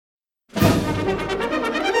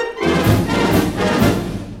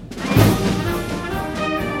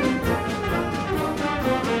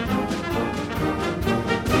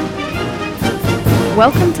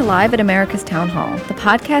Welcome to Live at America's Town Hall, the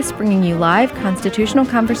podcast bringing you live constitutional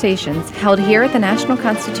conversations held here at the National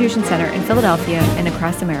Constitution Center in Philadelphia and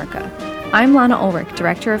across America. I'm Lana Ulrich,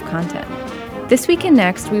 Director of Content. This week and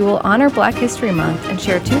next, we will honor Black History Month and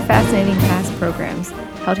share two fascinating past programs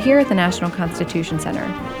held here at the National Constitution Center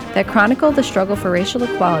that chronicle the struggle for racial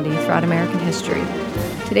equality throughout American history.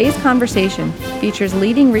 Today's conversation features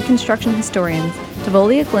leading Reconstruction historians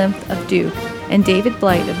Tavolia Glymph of Duke and David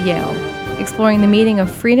Blight of Yale, exploring the meaning of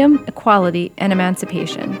freedom, equality, and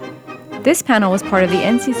emancipation. This panel was part of the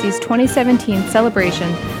NCC's 2017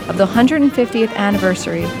 celebration of the 150th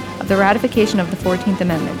anniversary of the ratification of the 14th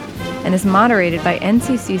Amendment and is moderated by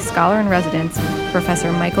NCC Scholar-in-Residence,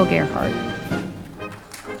 Professor Michael Gerhardt.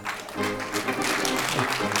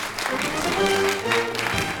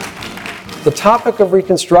 The topic of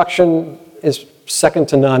Reconstruction is second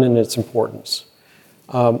to none in its importance.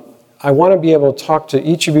 I want to be able to talk to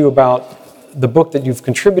each of you about the book that you've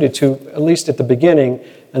contributed to, at least at the beginning,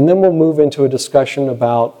 and then we'll move into a discussion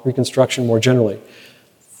about Reconstruction more generally.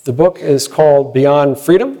 The book is called Beyond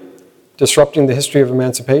Freedom, Disrupting the History of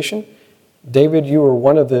Emancipation. David, you were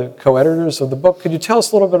one of the co-editors of the book. Could you tell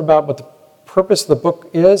us a little bit about what the purpose of the book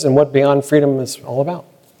is and what Beyond Freedom is all about?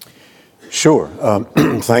 Sure.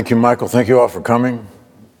 Thank you, Michael. Thank you all for coming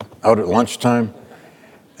out at lunchtime.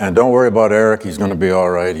 And don't worry about Eric. He's going to be all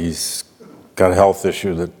right. He's got a health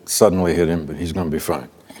issue that suddenly hit him, but he's going to be fine.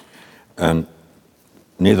 And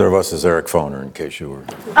neither of us is Eric Foner, in case you were...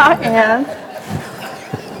 I am.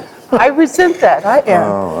 I resent that. I am.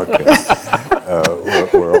 Oh,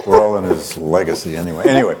 okay. We're all in his legacy anyway.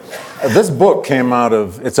 Anyway, this book came out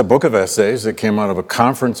of... It's a book of essays that came out of a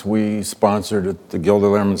conference we sponsored at the Gilder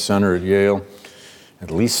Lehrman Center at Yale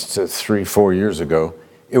at least 3-4 years ago.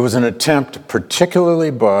 It was an attempt, particularly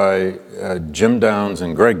by Jim Downs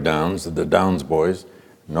and Greg Downs, the Downs boys,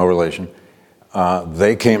 no relation.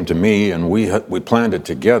 They came to me and we planned it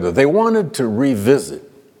together. They wanted to revisit,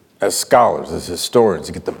 as scholars, as historians,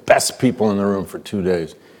 to get the best people in the room for 2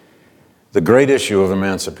 days, the great issue of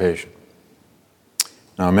emancipation.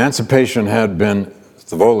 Now, emancipation had been,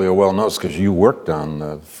 Tavolia well knows because you worked on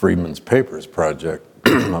the Freedmen's Papers project,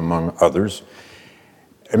 among others.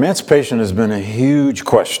 Emancipation has been a huge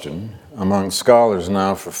question among scholars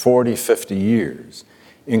now for 40, 50 years,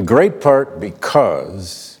 in great part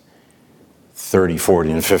because 30,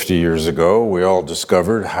 40, and 50 years ago, we all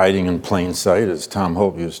discovered, hiding in plain sight, as Tom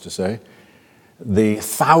Hope used to say, the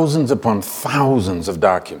thousands upon thousands of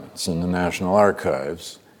documents in the National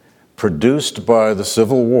Archives produced by the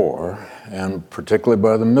Civil War, and particularly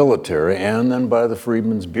by the military, and then by the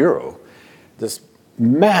Freedmen's Bureau. This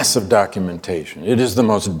massive documentation. It is the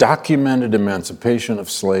most documented emancipation of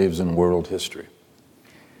slaves in world history.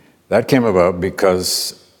 That came about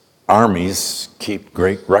because armies keep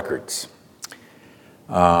great records.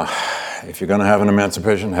 If you're going to have an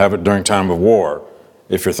emancipation, have it during time of war,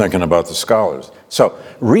 if you're thinking about the scholars. So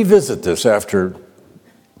revisit this after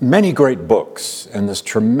many great books and this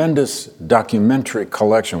tremendous documentary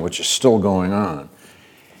collection, which is still going on.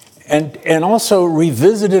 And also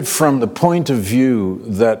revisited from the point of view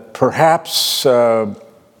that perhaps it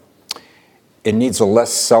needs a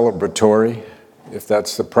less celebratory, if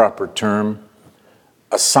that's the proper term,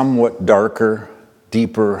 a somewhat darker,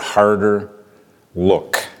 deeper, harder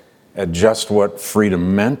look at just what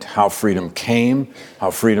freedom meant, how freedom came, how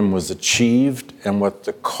freedom was achieved, and what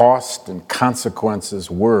the cost and consequences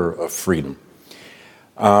were of freedom.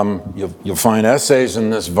 You'll find essays in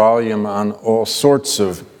this volume on all sorts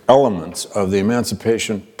of elements of the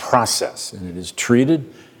emancipation process, and it is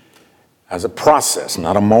treated as a process,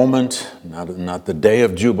 not a moment, not the day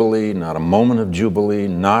of Jubilee, not a moment of Jubilee,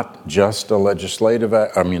 not just a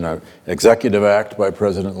an executive act by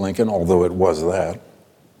President Lincoln, although it was that,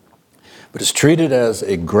 but it's treated as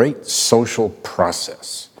a great social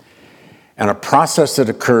process, and a process that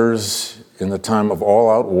occurs in the time of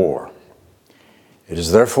all-out war. It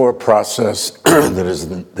is therefore a process that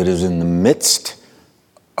is in the midst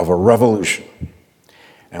of a revolution.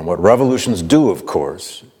 And what revolutions do, of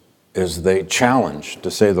course, is they challenge, to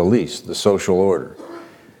say the least, the social order.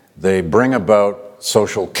 They bring about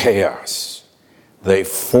social chaos. They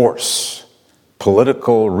force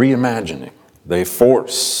political reimagining. They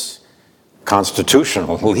force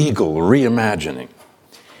constitutional, legal reimagining.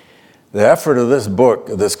 The effort of this book,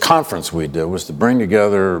 this conference we did, was to bring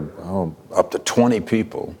together up to 20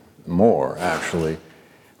 people, more actually,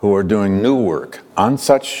 who are doing new work on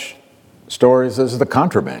such stories as the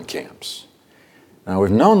contraband camps. Now, we've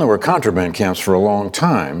known there were contraband camps for a long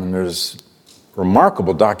time, and there's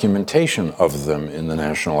remarkable documentation of them in the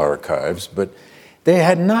National Archives, but they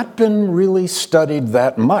had not been really studied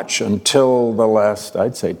that much until the last,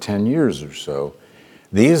 I'd say, 10 years or so.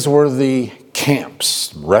 These were the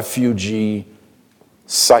camps, refugee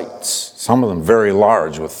sites, some of them very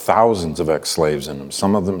large with thousands of ex-slaves in them,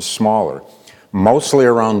 some of them smaller, mostly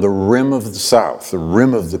around the rim of the South, the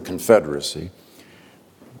rim of the Confederacy.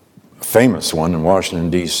 A famous one in Washington,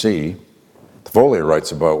 D.C. Tvolia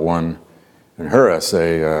writes about one in her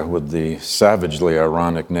essay with the savagely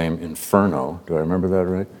ironic name Inferno. Do I remember that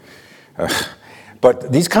right?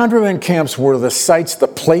 But these contraband camps were the sites, the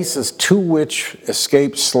places to which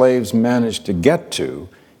escaped slaves managed to get to,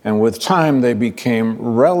 and with time they became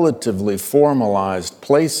relatively formalized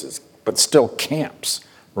places, but still camps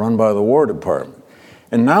run by the War Department.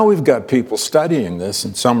 And now we've got people studying this,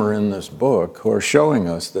 and some are in this book, who are showing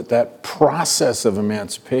us that that process of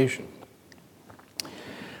emancipation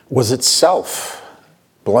was itself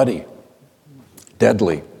bloody,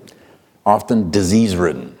 deadly, often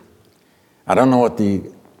disease-ridden. I don't know what the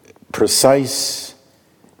precise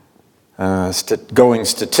going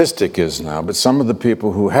statistic is now, but some of the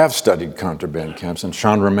people who have studied contraband camps, and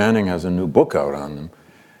Chandra Manning has a new book out on them,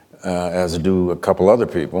 as do a couple other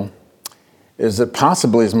people, is that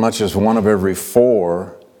possibly as much as 1 of every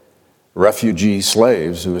 4 refugee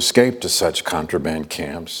slaves who escaped to such contraband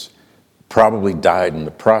camps probably died in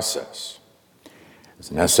the process.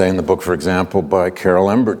 There's an essay in the book, for example, by Carol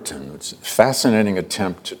Emberton. It's a fascinating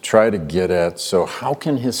attempt to try to get at, so how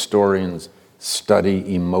can historians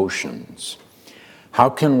study emotions? How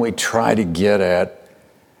can we try to get at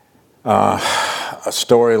a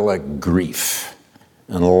story like grief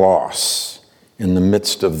and loss in the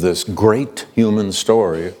midst of this great human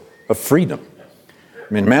story of freedom?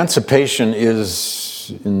 I mean, emancipation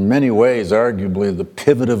is, in many ways, arguably the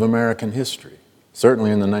pivot of American history, certainly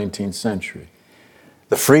in the 19th century.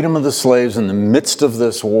 The freedom of the slaves in the midst of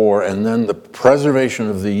this war, and then the preservation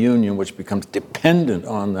of the Union, which becomes dependent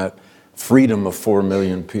on that freedom of 4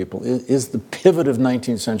 million people, is the pivot of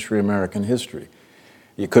 19th century American history.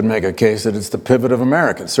 You could make a case that it's the pivot of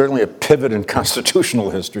America, certainly a pivot in constitutional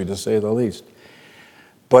history, to say the least.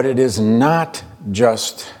 But it is not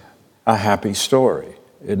just a happy story.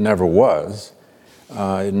 It never was.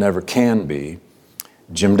 It never can be.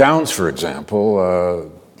 Jim Downs, for example,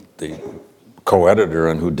 the co-editor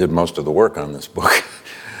and who did most of the work on this book,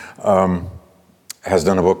 has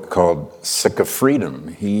done a book called Sick of Freedom.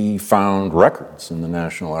 He found records in the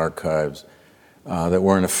National Archives that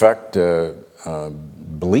were in effect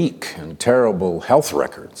bleak and terrible health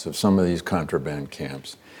records of some of these contraband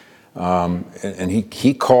camps. And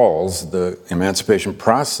he calls the emancipation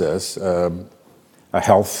process a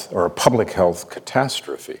health or a public health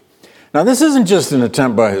catastrophe. Now, this isn't just an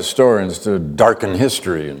attempt by historians to darken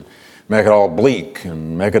history and make it all bleak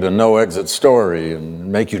and make it a no-exit story and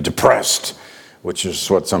make you depressed, which is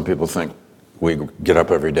what some people think we get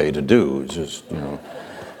up every day to do, is just,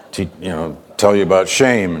 tell you about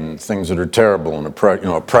shame and things that are terrible and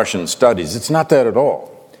oppression studies. It's not that at all.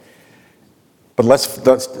 But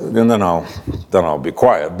and then I'll be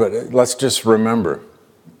quiet. But let's just remember,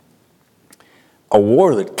 a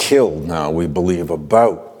war that killed now, we believe,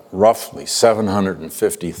 about roughly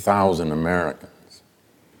 750,000 Americans,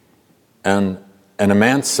 and an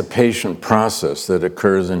emancipation process that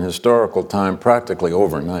occurs in historical time practically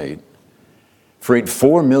overnight, freed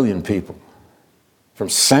 4 million people from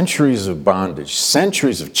centuries of bondage,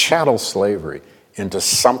 centuries of chattel slavery, into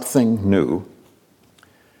something new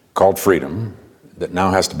called freedom, that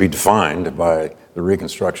now has to be defined by the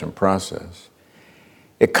Reconstruction process.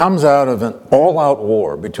 It comes out of an all-out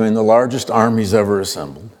war between the largest armies ever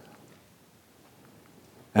assembled,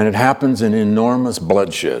 and it happens in enormous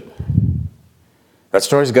bloodshed. That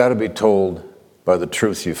story's got to be told by the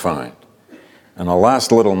truth you find. And a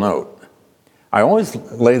last little note. I always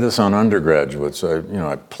lay this on undergraduates.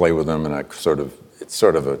 I play with them, and it's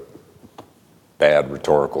sort of a bad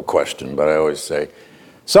rhetorical question, but I always say,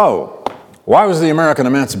 so, why was the American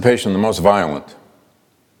emancipation the most violent?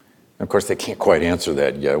 And of course, they can't quite answer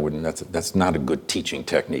that yet. That's not a good teaching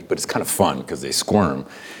technique, but it's kind of fun because they squirm.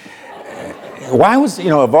 Why was,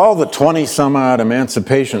 of all the 20-some-odd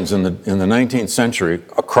emancipations in the 19th century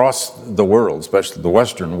across the world, especially the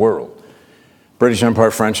Western world, British Empire,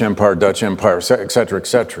 French Empire, Dutch Empire, et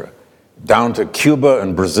cetera, down to Cuba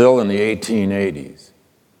and Brazil in the 1880s,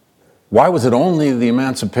 why was it only the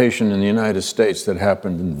emancipation in the United States that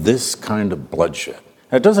happened in this kind of bloodshed?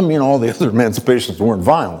 That doesn't mean all the other emancipations weren't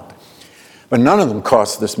violent, but none of them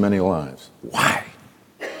cost this many lives. Why?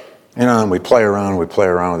 And we play around with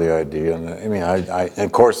the idea. And I mean, and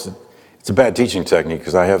of course, it's a bad teaching technique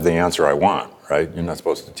because I have the answer I want, right? You're not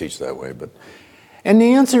supposed to teach that way. And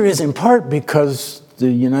the answer is in part because the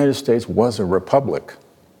United States was a republic.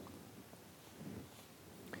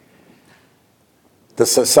 The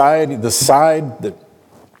side that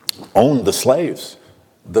owned the slaves,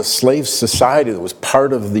 the slave society that was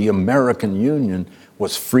part of the American Union,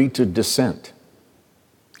 was free to dissent.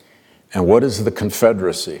 And what is the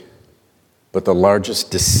Confederacy but the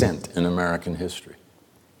largest dissent in American history?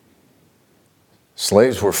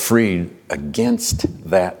 Slaves were freed against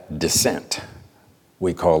that dissent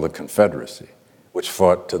we call the Confederacy, which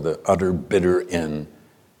fought to the utter bitter end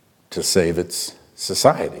to save its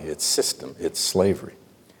society, its system, its slavery.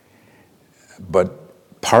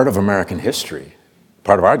 But part of American history,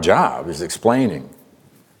 part of our job is explaining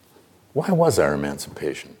why was our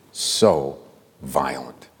emancipation so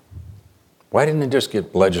violent? Why didn't it just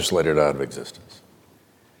get legislated out of existence?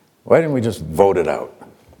 Why didn't we just vote it out?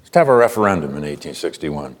 Just have a referendum in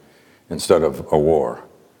 1861 instead of a war.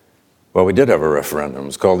 Well, we did have a referendum. It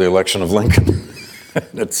was called the election of Lincoln.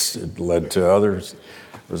 It led to other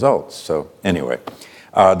results. So anyway,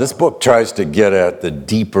 this book tries to get at the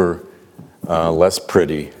deeper, less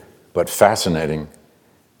pretty, but fascinating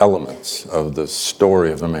elements of the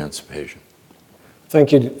story of emancipation.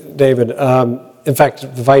 Thank you, David. In fact,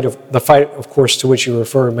 the fight, of course, to which you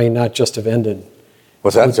refer may not just have ended.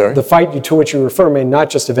 What's that, sorry? The fight to which you refer may not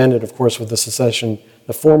just have ended, of course, with the secession,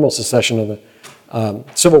 the formal secession of the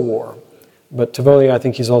Civil War. But Tavola, I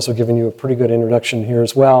think he's also given you a pretty good introduction here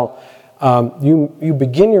as well. You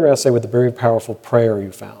begin your essay with a very powerful prayer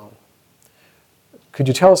you found. Could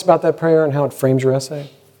you tell us about that prayer and how it frames your essay?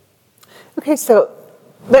 Okay, so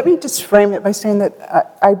let me just frame it by saying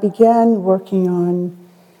that I began working on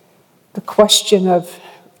the question of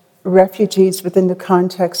refugees within the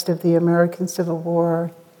context of the American Civil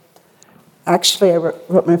War. Actually, I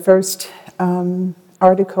wrote my first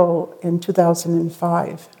article in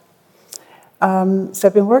 2005. So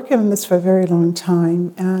I've been working on this for a very long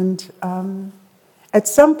time, and at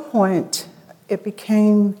some point it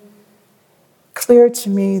became clear to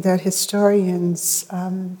me that historians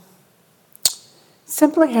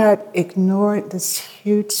simply had ignored this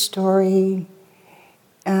huge story,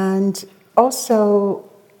 and also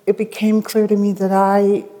it became clear to me that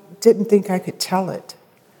I didn't think I could tell it.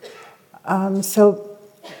 So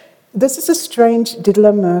this is a strange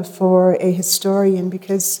dilemma for a historian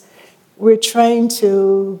because we're trained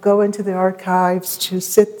to go into the archives, to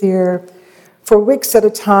sit there for weeks at a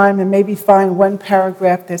time and maybe find one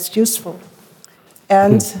paragraph that's useful.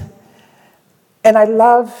 And I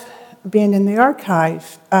love being in the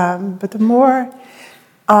archive, but the more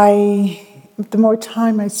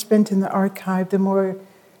time I spent in the archive, the more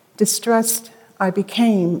distressed I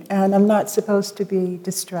became. And I'm not supposed to be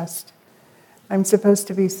distressed. I'm supposed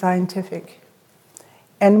to be scientific.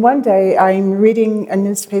 And one day I'm reading a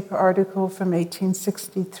newspaper article from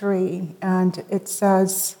 1863, and it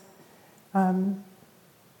says,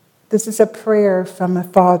 this is a prayer from a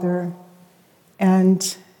father,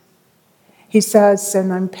 and he says,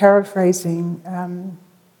 and I'm paraphrasing,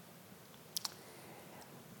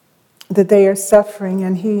 that they are suffering,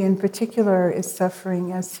 and he in particular is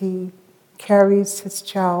suffering as he carries his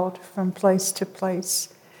child from place to place,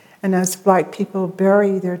 and as Black people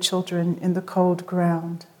bury their children in the cold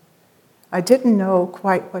ground. I didn't know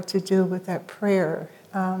quite what to do with that prayer,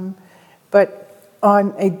 but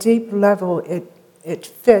on a deep level, it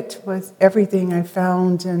fit with everything I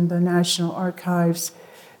found in the National Archives,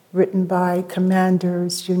 written by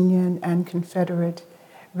commanders, Union and Confederate,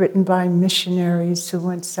 written by missionaries who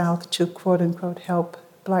went south to quote-unquote help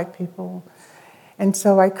Black people. And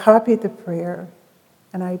so I copied the prayer,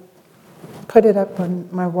 and I put it up on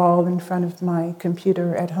my wall in front of my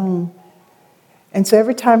computer at home. And so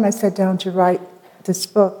every time I sat down to write this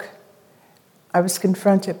book, I was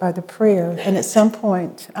confronted by the prayer. And at some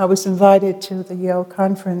point, I was invited to the Yale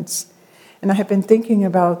conference, and I had been thinking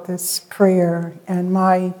about this prayer and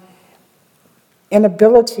my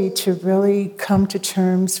inability to really come to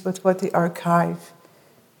terms with what the archive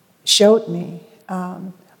showed me,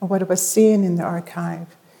 or what I was seeing in the archive.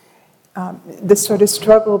 This sort of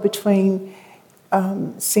struggle between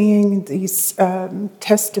seeing these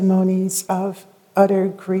testimonies of utter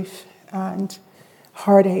grief and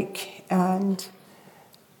heartache and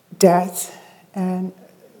death and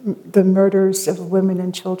the murders of women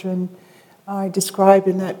and children. I describe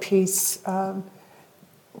in that piece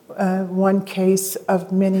one case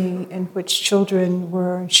of many in which children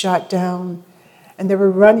were shot down, and they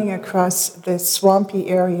were running across this swampy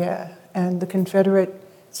area, and the Confederate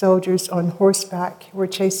soldiers on horseback were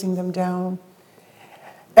chasing them down.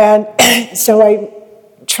 And so I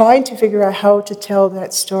tried to figure out how to tell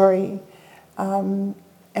that story.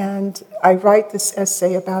 And I write this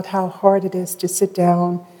essay about how hard it is to sit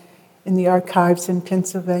down in the archives in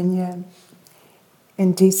Pennsylvania,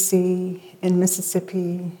 in DC, in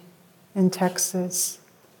Mississippi, in Texas,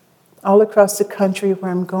 all across the country where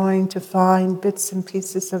I'm going to find bits and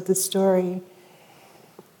pieces of the story.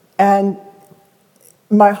 And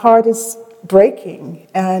my heart is breaking,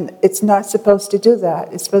 and it's not supposed to do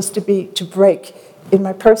that. It's supposed to be to break in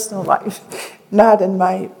my personal life, not in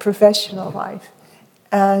my professional life.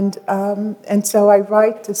 And so I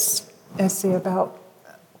write this essay about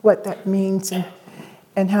what that means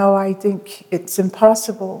and how I think it's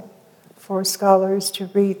impossible for scholars to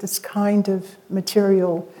read this kind of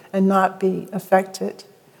material and not be affected.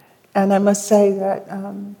 And I must say that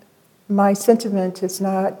my sentiment is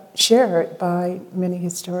not shared by many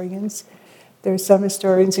historians. There are some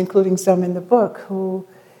historians, including some in the book, who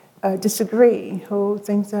disagree, who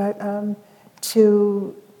think that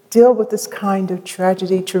to deal with this kind of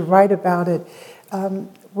tragedy, to write about it,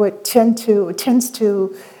 tends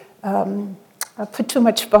to put too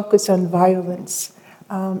much focus on violence,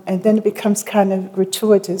 and then it becomes kind of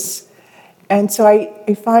gratuitous. And so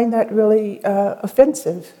I find that really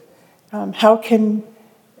offensive. How can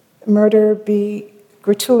murder be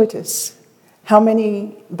gratuitous? How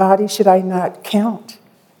many bodies should I not count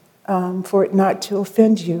for it not to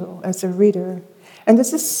offend you as a reader? And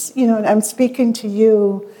this is, I'm speaking to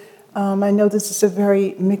you. I know this is a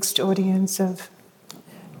very mixed audience of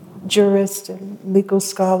jurists and legal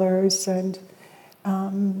scholars and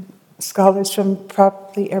scholars from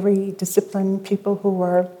probably every discipline, people who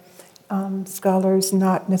are scholars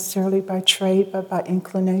not necessarily by trade but by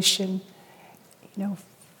inclination.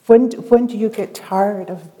 When do you get tired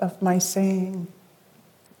of my saying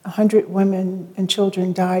 100 women and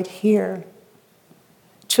children died here,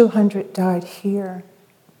 200 died here?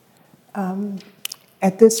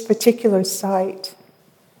 At this particular site,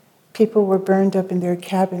 people were burned up in their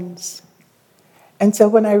cabins. And so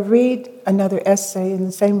when I read another essay in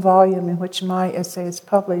the same volume in which my essay is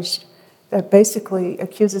published, that basically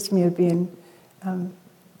accuses me of being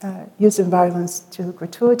using violence too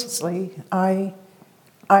gratuitously, I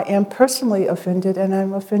am personally offended, and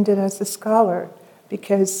I'm offended as a scholar,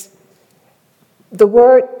 because the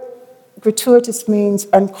word gratuitous means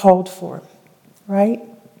uncalled for, right?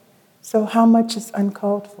 So how much is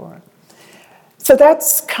uncalled for? So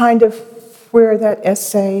that's kind of where that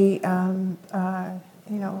essay,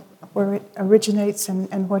 where it originates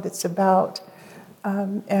and what it's about.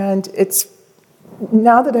 And it's,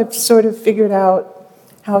 now that I've sort of figured out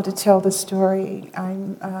how to tell the story,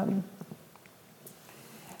 I'm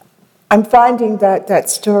finding that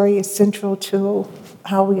story is central to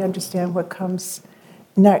how we understand what comes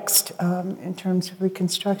next in terms of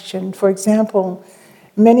Reconstruction. For example,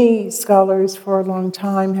 many scholars for a long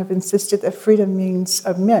time have insisted that freedom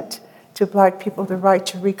meant to Black people the right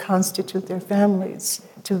to reconstitute their families,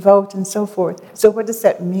 to vote and so forth. So what does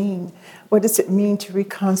that mean? What does it mean to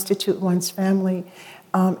reconstitute one's family?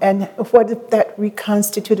 And what if that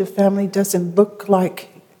reconstituted family doesn't look like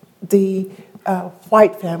the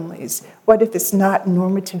white families? What if it's not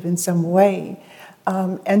normative in some way?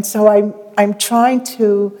 And so I'm trying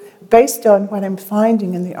to, based on what I'm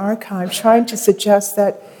finding in the archive, trying to suggest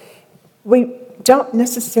that we don't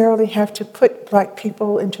necessarily have to put Black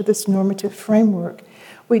people into this normative framework.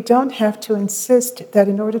 We don't have to insist that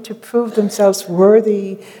in order to prove themselves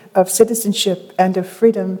worthy of citizenship and of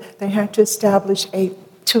freedom, they have to establish a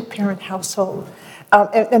two-parent household.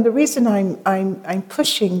 And the reason I'm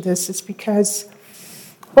pushing this is because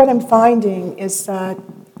what I'm finding is that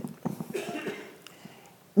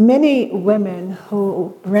many women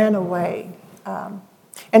who ran away,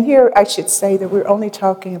 and here I should say that we're only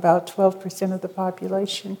talking about 12% of the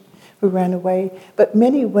population who ran away, but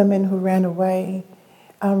many women who ran away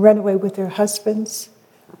with their husbands,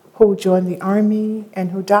 who joined the army,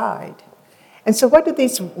 and who died. And so what do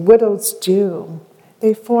these widows do?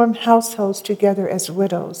 They form households together as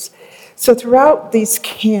widows. So throughout these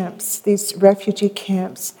camps, these refugee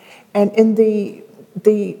camps, and in the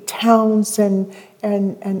towns and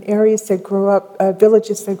areas that grew up,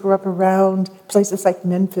 villages that grew up around places like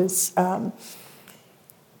Memphis,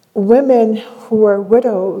 women who are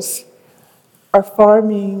widows are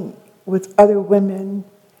farming with other women.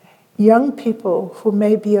 Young people who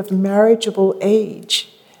may be of marriageable age,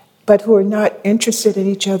 but who are not interested in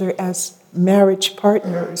each other as marriage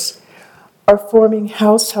partners, are forming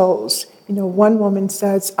households. One woman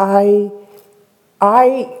says, I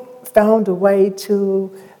found a way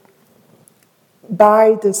to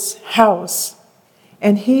buy this house,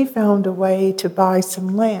 and he found a way to buy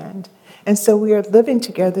some land. And so we are living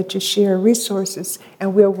together to share resources,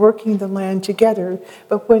 and we're working the land together.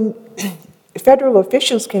 But when federal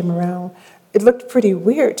officials came around, it looked pretty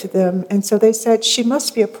weird to them, and so they said, she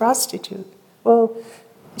must be a prostitute. Well,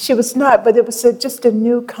 she was not, but it was just a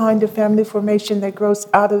new kind of family formation that grows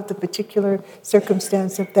out of the particular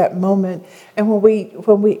circumstance of that moment. And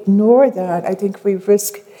when we ignore that, I think we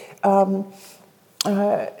risk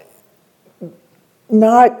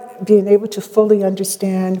not being able to fully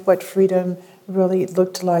understand what freedom really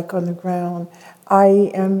looked like on the ground.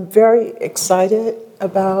 I am very excited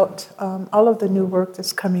about all of the new work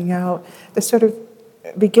that's coming out, that's sort of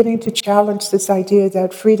beginning to challenge this idea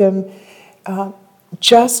that freedom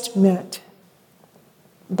just meant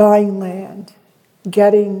buying land,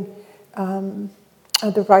 getting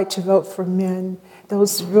the right to vote for men,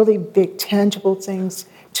 those really big, tangible things.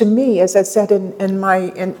 To me, as I said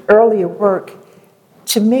in earlier work,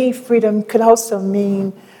 to me, freedom could also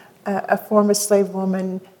mean a former slave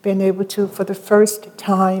woman being able to, for the first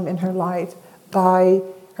time in her life, buy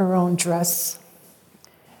her own dress.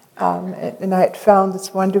 And I had found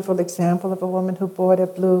this wonderful example of a woman who bought a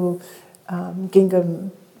blue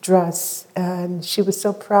gingham dress, and she was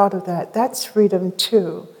so proud of that. That's freedom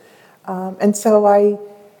too. And so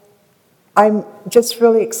I'm just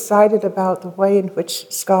really excited about the way in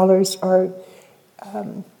which scholars are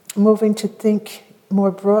moving to think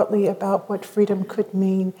more broadly about what freedom could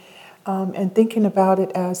mean, and thinking about it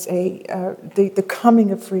as the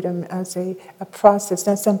coming of freedom as a process,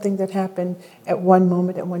 not something that happened at one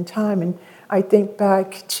moment, at one time. And I think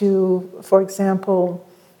back to, for example,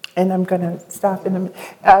 and I'm going to stop in a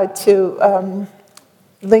minute, to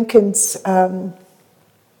Lincoln's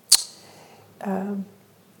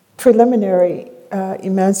preliminary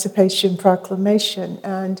Emancipation Proclamation.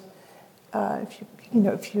 And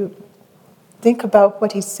if you think about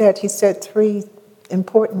what he said three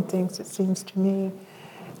important things, it seems to me,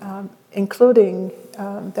 including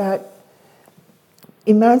that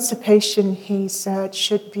emancipation, he said,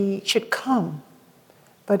 should come,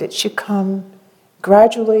 but it should come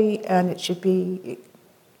gradually, and it should be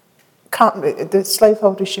the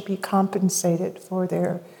slaveholders should be compensated for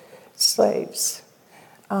their slaves.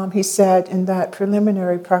 He said in that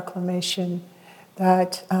preliminary proclamation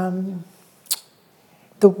that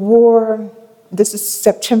the war, this is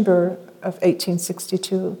September of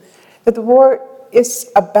 1862, that the war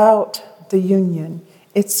is about the Union.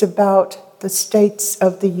 It's about the states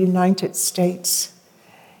of the United States.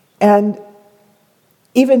 And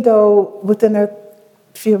even though within a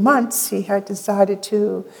few months he had decided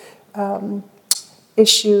to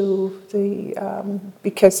issue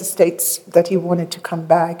because the states that he wanted to come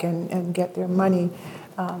back and get their money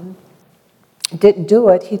didn't do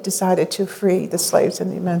it, he decided to free the slaves in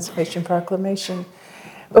the Emancipation Proclamation.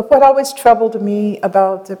 But what always troubled me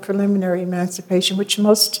about the preliminary emancipation, which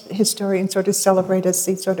most historians sort of celebrate as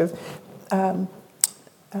the sort of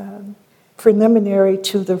preliminary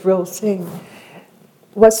to the real thing,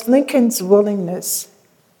 was Lincoln's willingness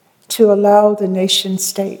to allow the nation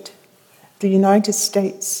state, the United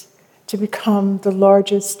States, to become the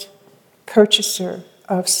largest purchaser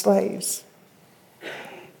of slaves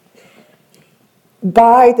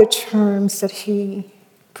by the terms that he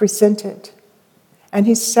presented. And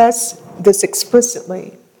he says this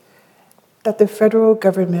explicitly, that the federal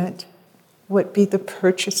government would be the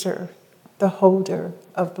purchaser, the holder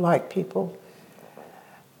of Black people.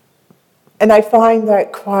 And I find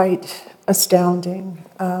that quite astounding.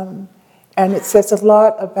 And it says a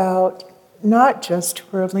lot about not just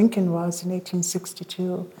where Lincoln was in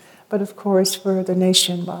 1862, but of course where the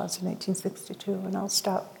nation was in 1862. And I'll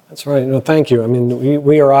stop. That's right. No, thank you. I mean,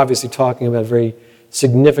 we are obviously talking about very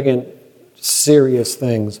significant, serious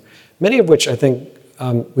things, many of which I think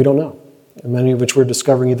we don't know, and many of which we're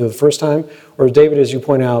discovering either the first time, or David, as you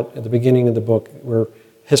point out at the beginning of the book, where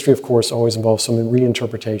history, of course, always involves some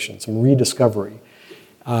reinterpretation, some rediscovery.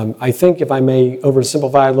 I think, if I may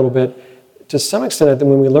oversimplify a little bit, to some extent,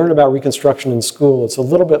 when we learn about Reconstruction in school, it's a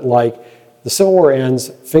little bit like the Civil War ends,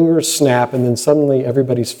 fingers snap, and then suddenly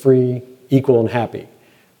everybody's free, equal, and happy.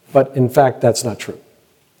 But in fact, that's not true.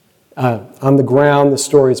 On the ground, the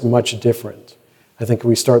story is much different. I think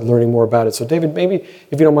we start learning more about it. So David, maybe,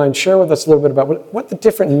 if you don't mind, share with us a little bit about what the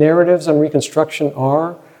different narratives on Reconstruction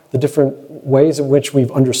are, the different ways in which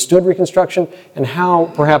we've understood Reconstruction, and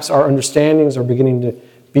how perhaps our understandings are beginning to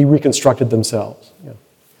be reconstructed themselves. Yeah.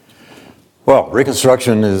 Well,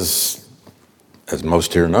 Reconstruction is, as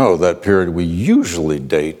most here know, that period we usually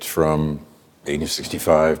date from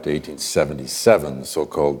 1865 to 1877, the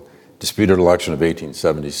so-called disputed election of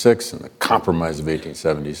 1876 and the Compromise of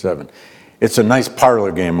 1877. It's a nice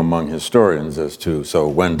parlor game among historians as to, so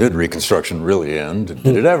when did Reconstruction really end?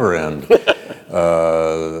 Did it ever end?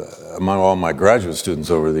 Among all my graduate students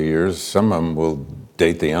over the years, some of them will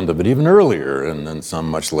date the end of it even earlier, and then some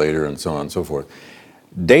much later, and so on and so forth.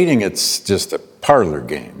 Dating, it's just a parlor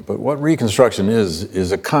game. But what Reconstruction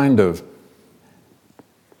is a kind of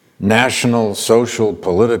national, social,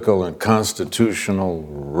 political, and constitutional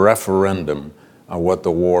referendum on what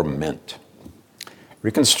the war meant.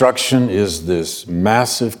 Reconstruction is this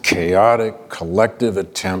massive, chaotic, collective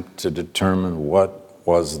attempt to determine what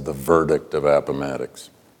was the verdict of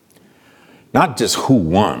Appomattox. Not just who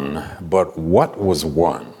won, but what was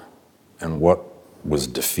won and what was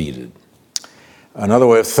defeated. Another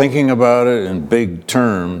way of thinking about it in big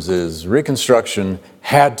terms is Reconstruction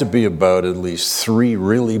had to be about at least three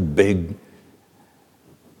really big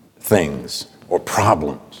things or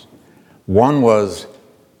problems. One was,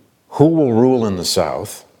 who will rule in the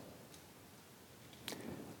South?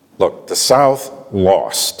 Look, the South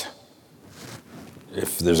lost.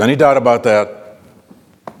 If there's any doubt about that,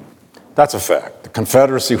 that's a fact. The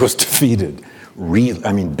Confederacy was defeated,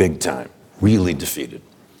 big time, really defeated.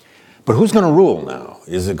 But who's going to rule now?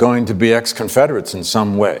 Is it going to be ex-Confederates in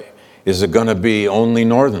some way? Is it going to be only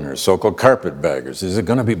Northerners, so-called carpetbaggers? Is it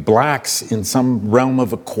going to be blacks in some realm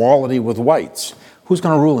of equality with whites? Who's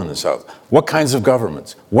going to rule in the South? What kinds of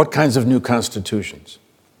governments? What kinds of new constitutions?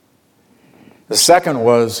 The second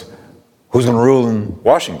was, who's going to rule in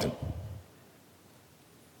Washington?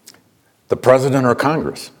 The president or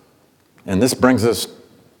Congress? And this brings us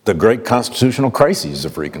the great constitutional crises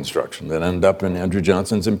of Reconstruction that end up in Andrew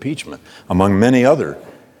Johnson's impeachment, among many other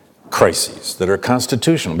crises that are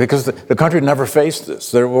constitutional, because the country never faced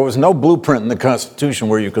this. There was no blueprint in the Constitution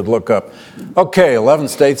where you could look up, okay, 11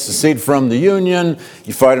 states secede from the Union,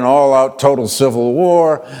 you fight an all-out total civil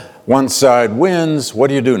war, one side wins, what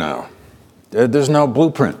do you do now? There's no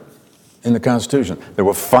blueprint in the Constitution. There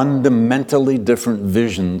were fundamentally different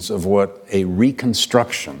visions of what a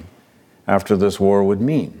reconstruction after this war would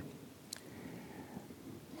mean.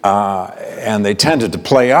 And they tended to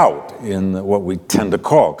play out in what we tend to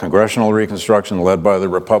call congressional Reconstruction, led by the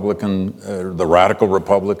radical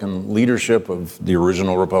Republican leadership of the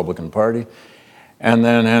original Republican Party. And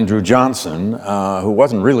then Andrew Johnson, who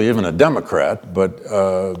wasn't really even a Democrat, but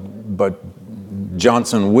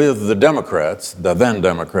Johnson with the Democrats, the then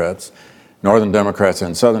Democrats, Northern Democrats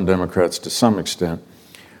and Southern Democrats to some extent,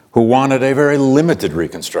 who wanted a very limited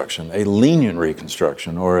Reconstruction, a lenient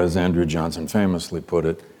Reconstruction, or as Andrew Johnson famously put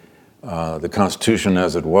it, the Constitution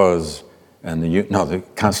as it was, and the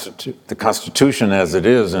Constitution as it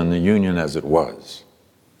is, and the Union as it was.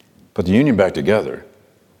 Put the Union back together,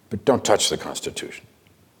 but don't touch the Constitution.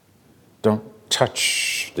 Don't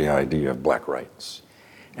touch the idea of black rights.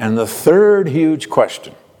 And the third huge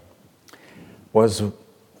question was,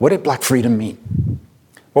 what did black freedom mean?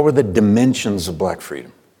 What were the dimensions of black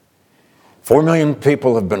freedom? 4 million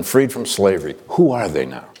people have been freed from slavery. Who are they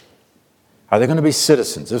now? Are they going to be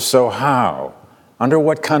citizens? If so, how? Under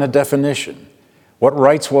what kind of definition? What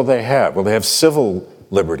rights will they have? Will they have civil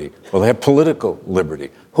liberty? Will they have political liberty?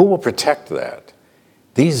 Who will protect that?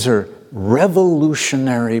 These are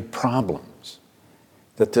revolutionary problems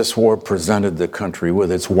that this war presented the country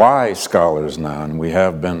with. It's why scholars now, and we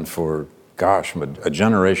have been for, a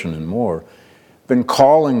generation and more, been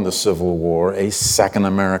calling the Civil War a Second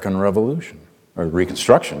American Revolution, or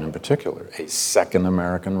Reconstruction in particular, a Second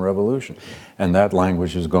American Revolution. And that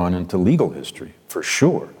language has gone into legal history, for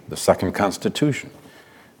sure. The Second Constitution,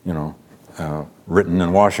 written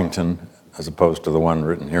in Washington as opposed to the one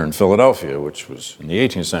written here in Philadelphia, which was in the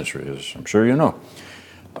 18th century, as I'm sure you know.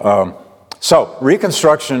 So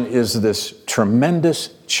Reconstruction is this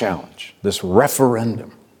tremendous challenge, this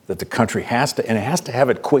referendum that the country has to, and it has to have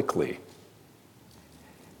it quickly.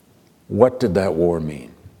 What did that war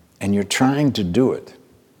mean? And you're trying to do it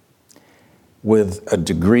with a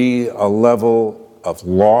degree, a level of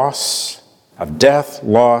loss, of death,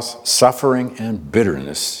 loss, suffering, and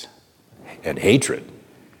bitterness and hatred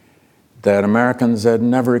that Americans had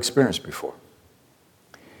never experienced before.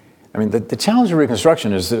 I mean, the challenge of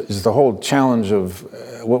Reconstruction is the whole challenge of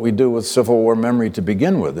what we do with Civil War memory to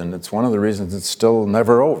begin with, and it's one of the reasons it's still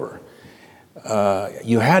never over.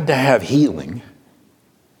 You had to have healing.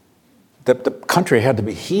 The country had to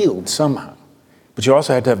be healed somehow, but you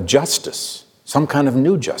also had to have justice, some kind of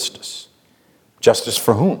new justice. Justice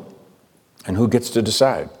for whom? And who gets to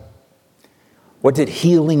decide? What did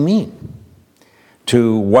healing mean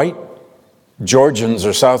to white Georgians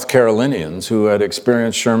or South Carolinians who had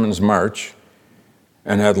experienced Sherman's march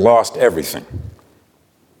and had lost everything?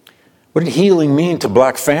 What did healing mean to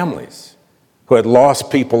black families who had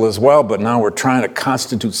lost people as well, but now were trying to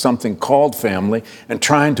constitute something called family and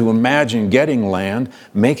trying to imagine getting land,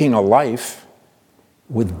 making a life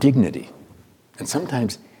with dignity? And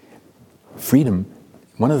sometimes freedom,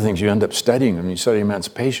 one of the things you end up studying when you study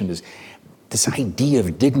emancipation is this idea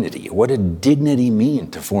of dignity. What did dignity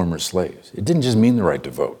mean to former slaves? It didn't just mean the right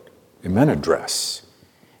to vote. It meant a dress.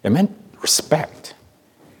 It meant respect.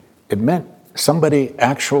 It meant somebody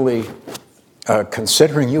actually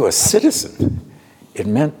considering you a citizen. It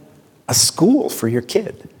meant a school for your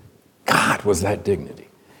kid. God, was that dignity,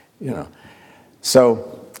 you know.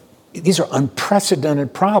 So these are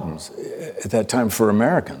unprecedented problems at that time for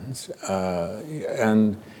Americans.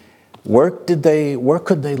 And where could they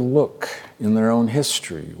look in their own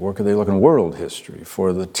history? Where could they look in world history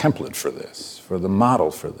for the template for this, for the model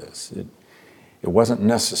for this? It wasn't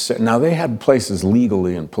necessary. Now, they had places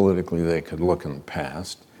legally and politically they could look in the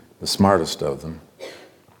past, the smartest of them.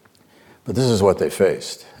 But this is what they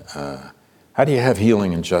faced. How do you have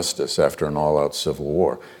healing and justice after an all-out civil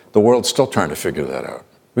war? The world's still trying to figure that out.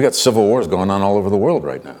 We got civil wars going on all over the world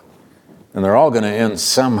right now. And they're all going to end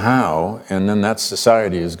somehow, and then that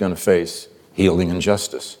society is going to face healing and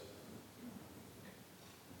justice.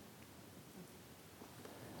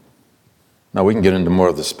 Now, we can get into more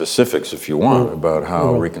of the specifics if you want about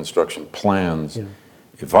how Reconstruction plans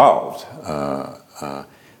evolved.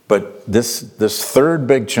 But this third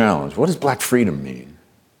big challenge, what does black freedom mean?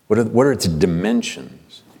 What are its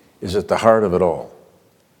dimensions? Is at the heart of it all.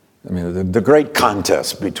 I mean, the great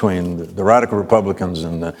contest between the radical Republicans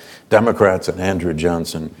and the Democrats and Andrew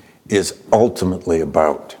Johnson is ultimately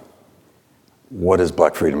about what is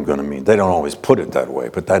black freedom going to mean. They don't always put it that way,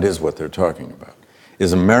 but that is what they're talking about.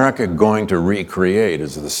 Is America going to recreate,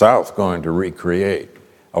 is the South going to recreate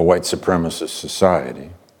a white supremacist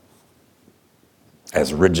society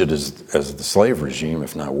as rigid as the slave regime,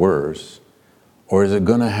 if not worse? Or is it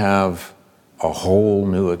going to have a whole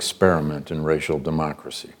new experiment in racial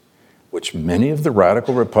democracy, which many of the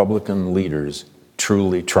radical Republican leaders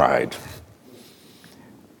truly tried?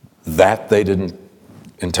 That they didn't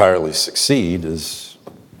entirely succeed is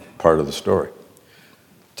part of the story.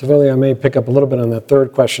 Tavoli, I may pick up a little bit on that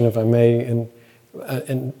third question, if I may,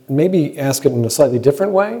 and maybe ask it in a slightly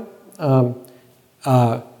different way.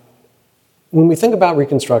 When we think about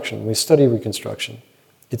Reconstruction, we study Reconstruction,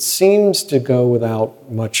 it seems to go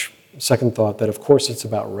without much second thought that, of course, it's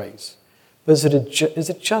about race. But is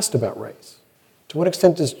it just about race? To what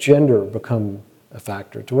extent does gender become a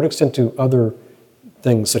factor? To what extent do other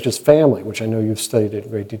things, such as family, which I know you've studied in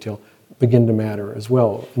great detail, begin to matter as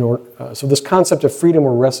well? So this concept of freedom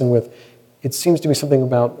we're wrestling with, it seems to be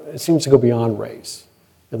it seems to go beyond race,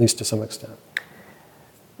 at least to some extent.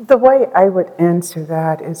 The way I would answer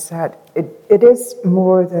that is that it is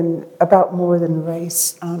more than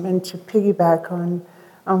race. And to piggyback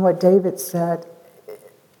on what David said,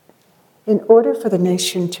 in order for the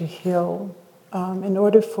nation to heal, in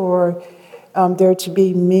order for there to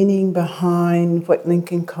be meaning behind what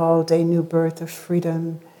Lincoln called a new birth of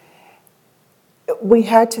freedom, we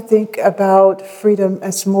had to think about freedom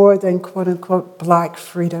as more than quote-unquote black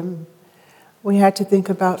freedom. We had to think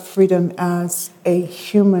about freedom as a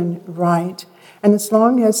human right. And as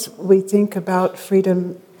long as we think about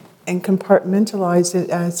freedom and compartmentalize it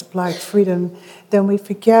as black freedom, then we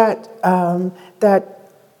forget that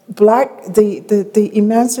the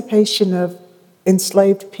emancipation of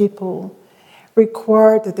enslaved people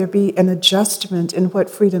required that there be an adjustment in what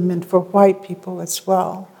freedom meant for white people as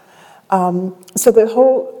well. So the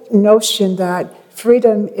whole notion that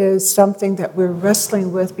freedom is something that we're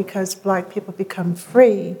wrestling with because black people become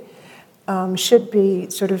free should be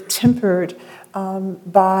sort of tempered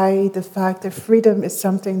by the fact that freedom is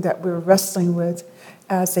something that we're wrestling with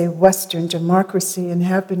as a Western democracy and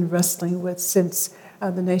have been wrestling with since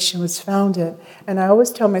the nation was founded. And I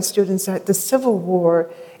always tell my students that the Civil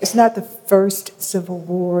War is not the first civil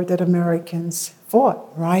war that Americans fought,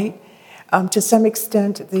 right? To some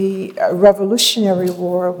extent, the Revolutionary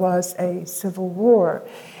War was a civil war.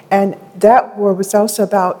 And that war was also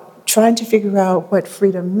about trying to figure out what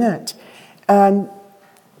freedom meant. And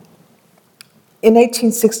in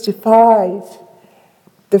 1865,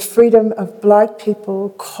 the freedom of black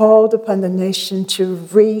people called upon the nation to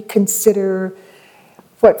reconsider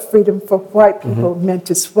what freedom for white people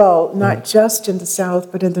meant as well, not just in the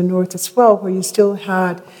South, but in the North as well, where you still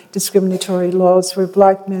had discriminatory laws where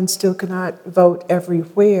black men still could not vote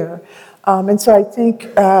everywhere. And so I think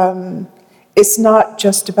it's not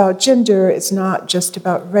just about gender, it's not just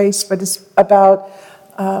about race, but it's about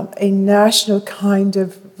a national kind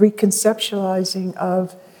of reconceptualizing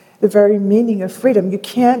of the very meaning of freedom. You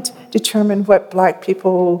can't determine what black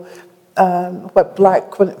people, what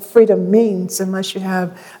black freedom means unless you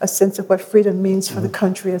have a sense of what freedom means for the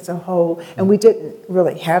country as a whole. And we didn't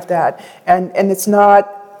really have that. And it's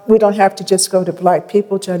not, we don't have to just go to black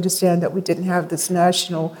people to understand that we didn't have this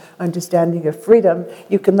national understanding of freedom.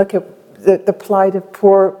 You can look at the plight of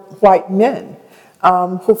poor white men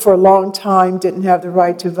who for a long time didn't have the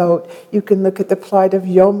right to vote. You can look at the plight of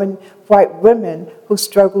yeoman white women who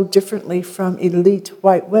struggled differently from elite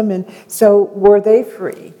white women. So were they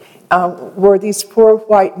free? Were these poor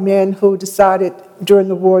white men who decided during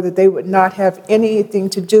the war that they would not have anything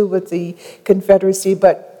to do with the Confederacy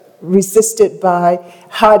but resisted by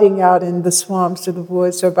hiding out in the swamps or the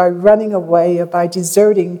woods or by running away or by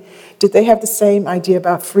deserting? Did they have the same idea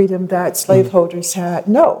about freedom that slaveholders had?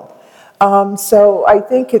 No. So I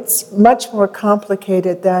think it's much more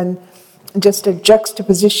complicated than just a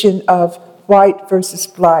juxtaposition of white versus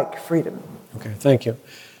black freedom. Okay, thank you.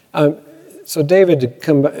 So David, to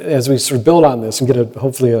come, as we sort of build on this and get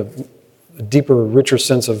hopefully a deeper, richer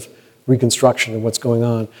sense of Reconstruction and what's going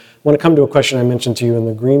on, I want to come to a question I mentioned to you in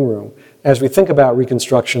the green room. As we think about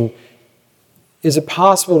Reconstruction, is it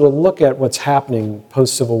possible to look at what's happening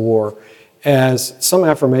post-Civil War as some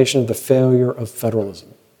affirmation of the failure of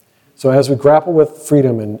federalism? So as we grapple with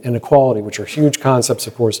freedom and equality, which are huge concepts,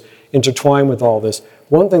 of course, intertwined with all this,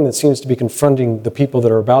 one thing that seems to be confronting the people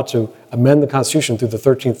that are about to amend the Constitution through the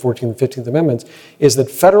 13th, 14th, and 15th Amendments is that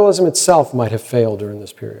federalism itself might have failed during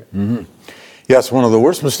this period. Mm-hmm. Yes, one of the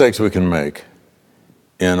worst mistakes we can make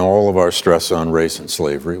in all of our stress on race and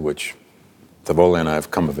slavery, which Thabole and I have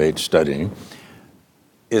come of age studying,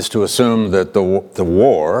 is to assume that the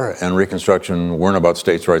war and Reconstruction weren't about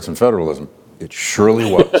states' rights and federalism. It surely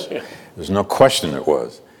was. There's no question it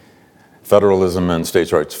was. Federalism and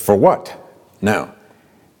states' rights. For what? Now,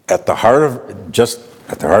 at the heart of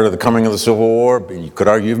the coming of the Civil War, you could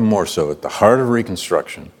argue even more so, at the heart of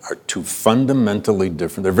Reconstruction are two fundamentally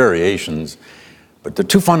different, they're variations, but they're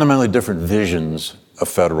two fundamentally different visions of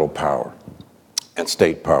federal power and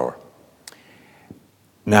state power.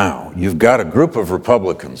 Now, you've got a group of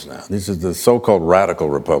Republicans now. These are the so-called radical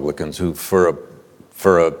Republicans who, for a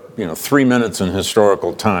 3 minutes in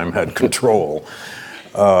historical time had control.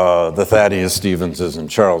 The Thaddeus Stevenses and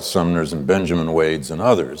Charles Sumners and Benjamin Wades and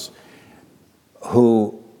others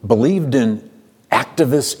who believed in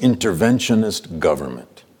activist interventionist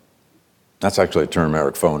government. That's actually a term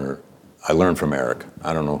Eric Foner, I learned from Eric.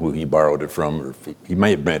 I don't know who he borrowed it from, or if he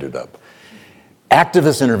may have made it up.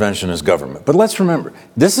 Activist interventionist government. But let's remember,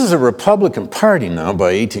 this is a Republican Party now by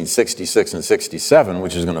 1866 and 67,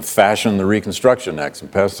 which is going to fashion the Reconstruction Acts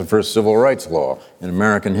and pass the first civil rights law in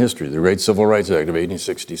American history, the Great Civil Rights Act of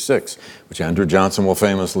 1866, which Andrew Johnson will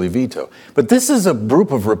famously veto. But this is a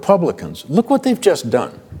group of Republicans. Look what they've just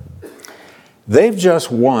done. They've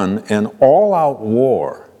just won an all-out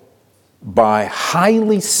war by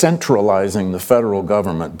highly centralizing the federal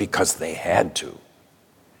government because they had to.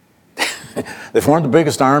 They formed the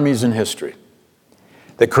biggest armies in history.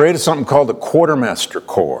 They created something called the Quartermaster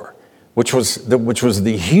Corps, which was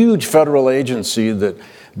the huge federal agency that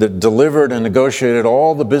delivered and negotiated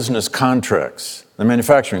all the business contracts, the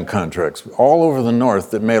manufacturing contracts, all over the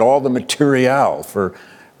North that made all the material for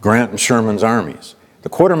Grant and Sherman's armies. The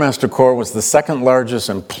Quartermaster Corps was the second largest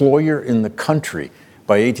employer in the country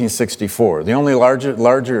by 1864. The only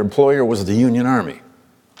larger employer was the Union Army.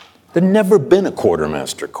 There'd never been a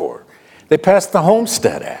Quartermaster Corps. They passed the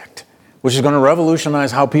Homestead Act, which is going to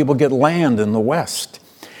revolutionize how people get land in the West.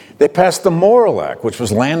 They passed the Morrill Act, which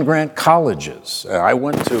was land-grant colleges. I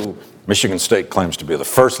went to, Michigan State claims to be the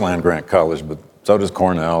first land-grant college, but so does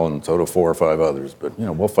Cornell and so do 4 or 5 others. But,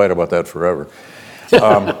 we'll fight about that forever.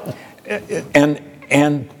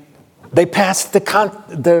 And they passed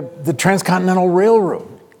the Transcontinental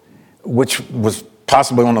Railroad, which was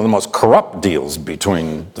possibly one of the most corrupt deals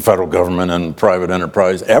between the federal government and private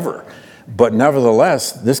enterprise ever. But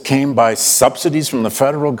nevertheless, this came by subsidies from the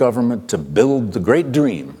federal government to build the great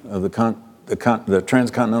dream of the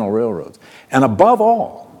transcontinental railroads. And above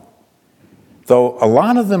all, though a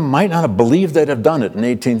lot of them might not have believed they'd have done it in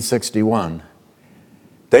 1861,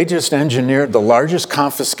 they just engineered the largest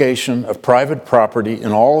confiscation of private property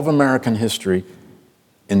in all of American history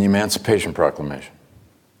in the Emancipation Proclamation.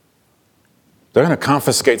 They're going to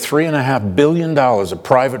confiscate $3.5 billion of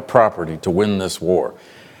private property to win this war.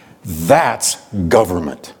 That's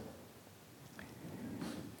government.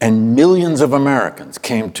 And millions of Americans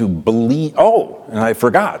came to believe, and I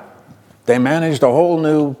forgot, they managed a whole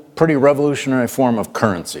new, pretty revolutionary form of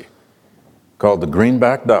currency called the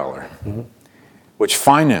greenback dollar, which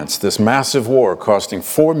financed this massive war costing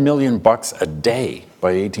 $4 million a day by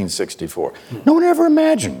 1864. No one ever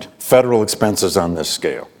imagined federal expenses on this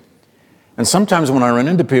scale. And sometimes when I run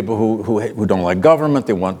into people who don't like government,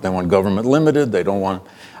 they want government limited, they don't want,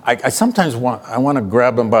 I sometimes want to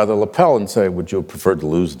grab them by the lapel and say, would you have preferred to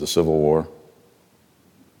lose the Civil War?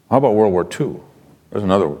 How about World War II? There's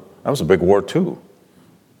another one. That was a big war too.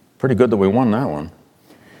 Pretty good that we won that one.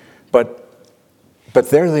 But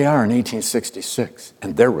there they are in 1866,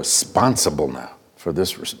 and they're responsible now for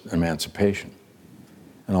this emancipation.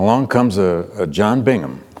 And along comes a John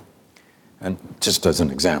Bingham, and just as an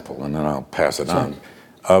example, and then I'll pass it on,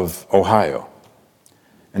 of Ohio.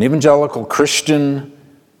 An evangelical Christian,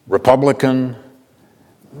 Republican.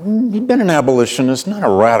 He'd been an abolitionist, not a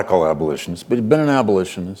radical abolitionist, but he'd been an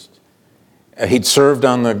abolitionist. He'd served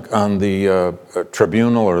on the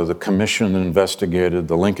tribunal or the commission that investigated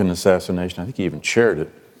the Lincoln assassination. I think he even chaired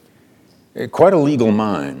it. Quite a legal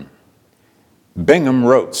mind. Bingham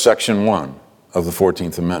wrote Section 1 of the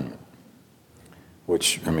 14th Amendment,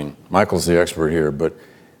 which, I mean, Michael's the expert here, but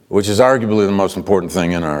which is arguably the most important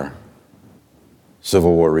thing in our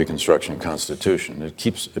Civil War Reconstruction Constitution.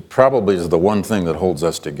 It probably is the one thing that holds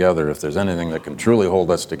us together. If there's anything that can truly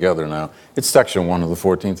hold us together now, it's Section 1 of the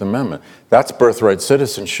 14th Amendment. That's birthright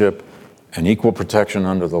citizenship and equal protection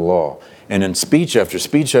under the law. And in speech after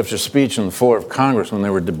speech after speech on the floor of Congress when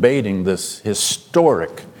they were debating this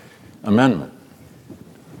historic amendment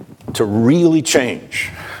to really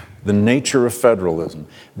change the nature of federalism,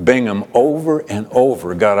 Bingham over and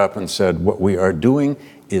over got up and said, what we are doing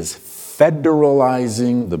is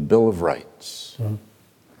federalizing the Bill of Rights. Mm-hmm.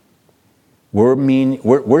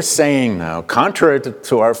 We're saying now, contrary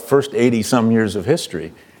to our first 80-some years of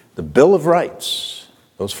history, the Bill of Rights,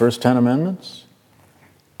 those first 10 amendments,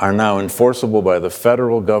 are now enforceable by the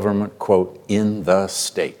federal government, quote, in the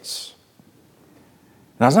states.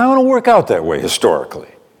 Now, it's not going to work out that way historically,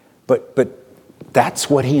 but that's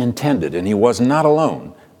what he intended, and he was not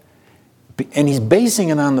alone. And he's basing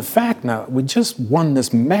it on the fact now, we just won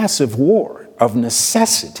this massive war of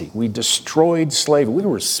necessity. We destroyed slavery. We're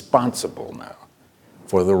responsible now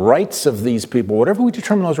for the rights of these people, whatever we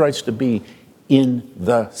determine those rights to be, in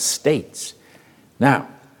the states. Now,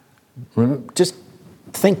 just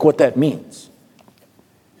think what that means.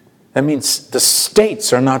 That means the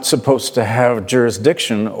states are not supposed to have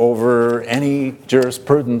jurisdiction over any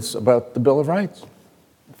jurisprudence about the Bill of Rights.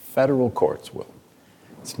 Federal courts will.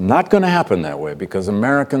 It's not going to happen that way because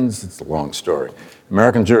Americans, it's a long story,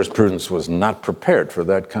 American jurisprudence was not prepared for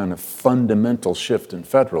that kind of fundamental shift in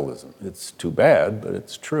federalism. It's too bad, but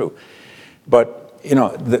it's true. But, you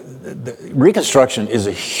know, the Reconstruction is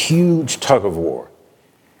a huge tug of war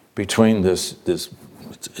between this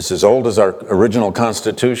it's as old as our original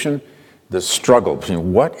Constitution, the struggle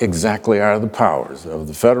between what exactly are the powers of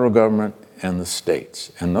the federal government and the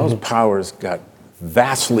states. And those powers got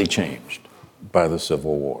vastly changed by the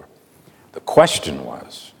Civil War. The question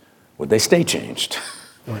was, would they stay changed?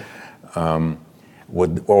 Right.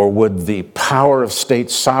 Would the power of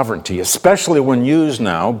state sovereignty, especially when used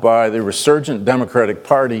now by the resurgent Democratic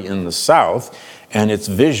Party in the South, and its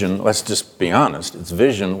vision, let's just be honest, its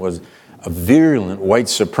vision was a virulent white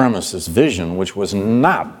supremacist vision which was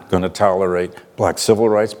not going to tolerate black civil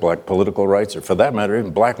rights, black political rights, or for that matter,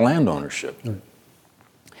 even black land ownership.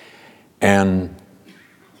 And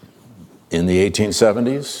in the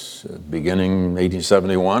 1870s, beginning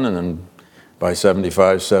 1871, and then by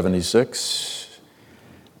 75, 76,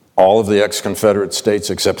 all of the ex-Confederate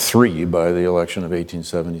states, except 3 by the election of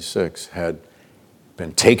 1876, had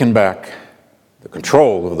been taken back. The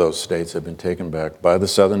control of those states had been taken back by the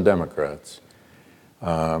Southern Democrats,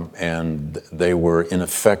 and they were, in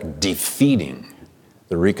effect, defeating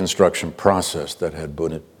the Reconstruction process that had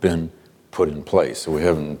been put in place. So we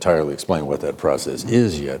haven't entirely explained what that process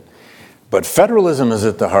is yet. But federalism is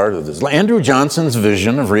at the heart of this. Andrew Johnson's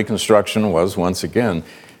vision of Reconstruction was, once again,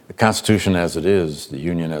 the Constitution as it is, the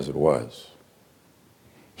Union as it was.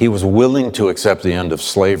 He was willing to accept the end of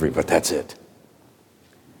slavery, but that's it.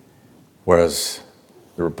 Whereas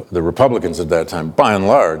the Republicans at that time, by and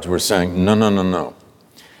large, were saying, no.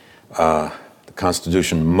 The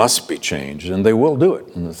Constitution must be changed, and they will do it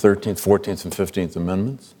in the 13th, 14th, and 15th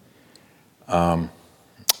Amendments,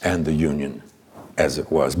 and the Union as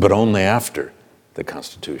it was, but only after the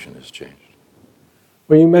Constitution is changed.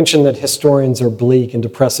 Well, you mentioned that historians are bleak and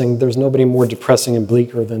depressing. There's nobody more depressing and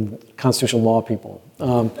bleaker than constitutional law people. I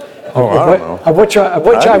don't know. Of which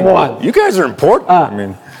I'm one. You guys are important. I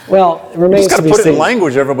mean, well, it remains to be seen. You just got to put it in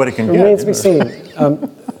language everybody can get. It remains to be seen.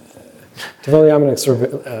 Tavoli, I'm going to sort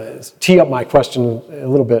of tee up my question a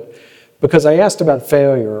little bit. Because I asked about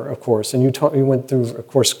failure, of course, and you went through, of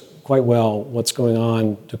course, quite well what's going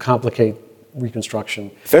on to complicate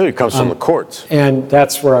Reconstruction. Failure comes from the courts. And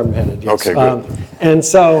that's where I'm headed, yes. Okay, good. And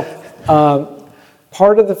so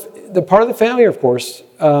part of the failure, of course,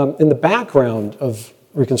 in the background of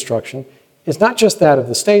Reconstruction is not just that of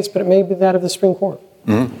the states, but it may be that of the Supreme Court.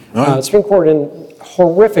 The Supreme Court, in a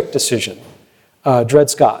horrific decision, Dred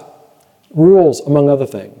Scott, rules, among other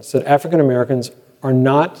things, that African Americans are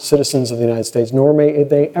not citizens of the United States, nor may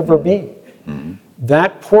they ever be.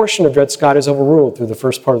 That portion of Dred Scott is overruled through the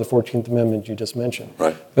first part of the 14th Amendment you just mentioned.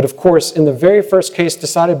 Right. But of course, in the very first case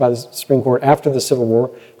decided by the Supreme Court after the Civil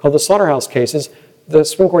War, called the Slaughterhouse Cases, the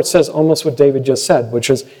Supreme Court says almost what David just said,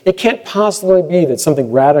 which is it can't possibly be that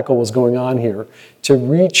something radical was going on here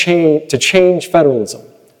to change federalism.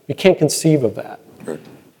 We can't conceive of that. Right.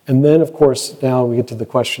 And then, of course, now we get to the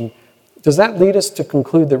question, does that lead us to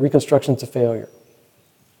conclude that Reconstruction is a failure?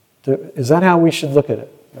 Is that how we should look at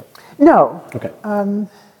it? No. Okay.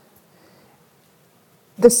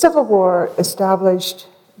 The Civil War established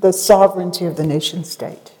the sovereignty of the nation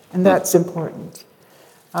state, and that's important.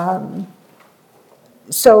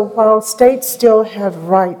 So while states still have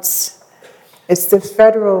rights, it's the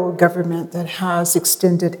federal government that has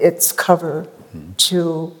extended its cover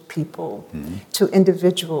to people, to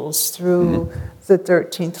individuals through the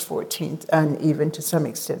 13th, 14th, and even to some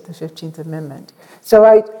extent the 15th Amendment. So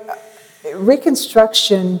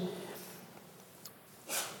Reconstruction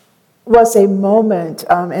was a moment,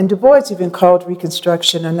 and Du Bois even called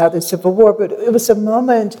Reconstruction another Civil War, but it was a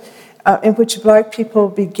moment in which Black people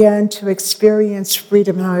began to experience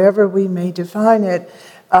freedom, however we may define it,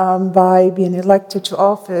 by being elected to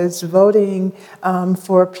office, voting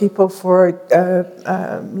for people for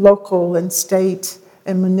local and state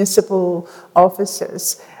and municipal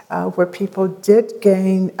offices, where people did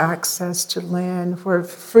gain access to land, where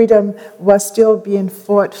freedom was still being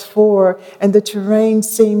fought for, and the terrain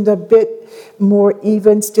seemed a bit more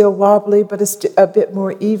even, still wobbly, but a bit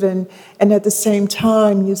more even. And at the same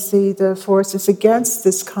time, you see the forces against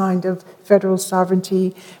this kind of federal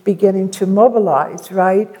sovereignty beginning to mobilize,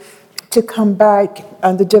 right, to come back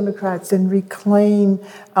on the Democrats and reclaim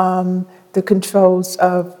the controls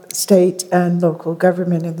of state and local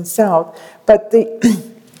government in the South. But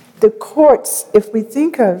the courts, if we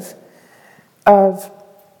think of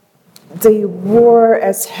the war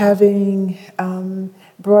as having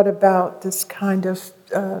brought about this kind of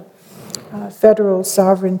federal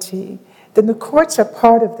sovereignty, then the courts are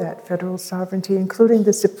part of that federal sovereignty, including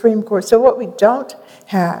the Supreme Court. So what we don't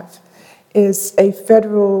have is a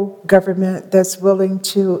federal government that's willing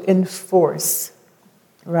to enforce,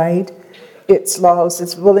 right, its laws,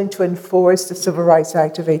 is willing to enforce the Civil Rights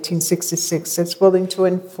Act of 1866, it's willing to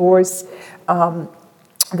enforce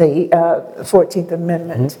the 14th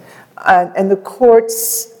Amendment. And the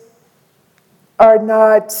courts are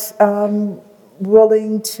not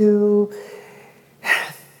willing to,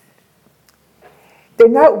 they're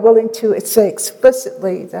not willing to say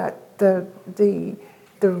explicitly that the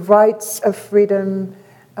rights of freedom,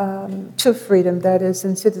 to freedom, that is,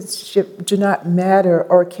 in citizenship, do not matter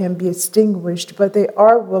or can be extinguished, but they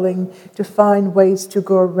are willing to find ways to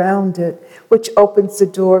go around it, which opens the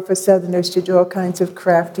door for Southerners to do all kinds of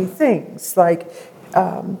crafty things, like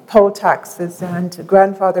poll taxes and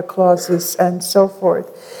grandfather clauses and so forth.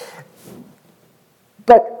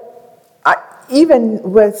 But even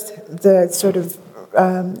with the sort of,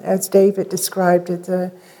 as David described it,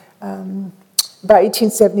 by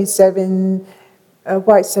 1877,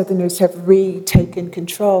 white Southerners have retaken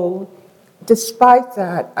control. Despite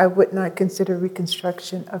that, I would not consider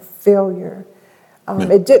Reconstruction a failure.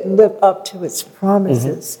 It didn't live up to its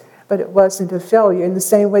promises, but it wasn't a failure. In the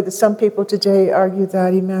same way that some people today argue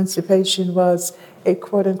that emancipation was a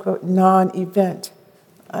quote-unquote non-event.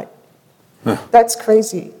 That's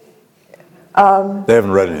crazy. They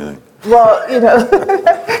haven't read anything. Well,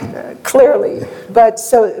 clearly. But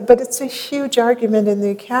it's a huge argument in the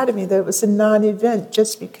academy that it was a non-event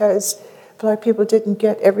just because Black people didn't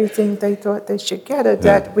get everything they thought they should get, or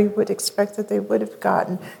that we would expect that they would have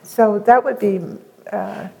gotten. So that would be...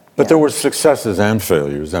 But there were successes and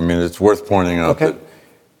failures. I mean, it's worth pointing out that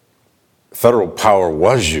federal power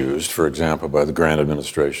was used, for example, by the Grant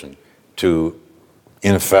administration to,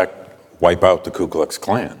 in effect, wipe out the Ku Klux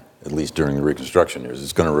Klan, at least during the Reconstruction years.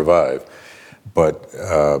 It's going to revive. But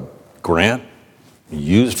Grant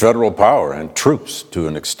used federal power and troops to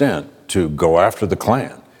an extent to go after the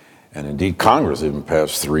Klan. And indeed, Congress even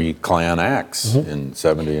passed 3 Klan acts in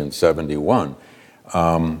 70 and 71.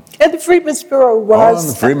 And the Freedmen's Bureau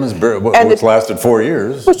was... the Freedmen's Bureau, which lasted 4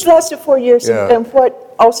 years. Which lasted 4 years, and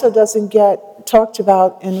what also doesn't get talked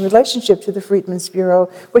about in relationship to the Freedmen's Bureau,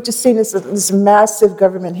 which is seen as this massive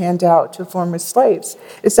government handout to former slaves,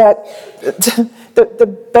 is that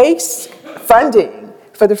the base funding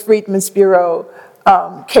for the Freedmen's Bureau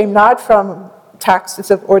came not from taxes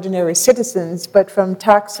of ordinary citizens, but from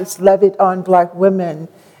taxes levied on black women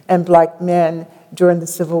and black men during the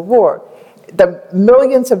Civil War. The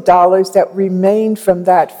millions of dollars that remained from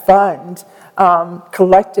that fund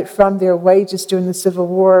collected from their wages during the Civil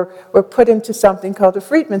War were put into something called the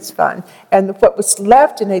Freedmen's Fund. And what was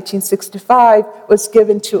left in 1865 was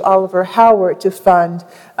given to Oliver Howard to fund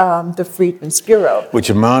the Freedmen's Bureau. Which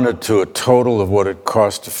amounted to a total of what it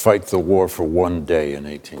cost to fight the war for one day in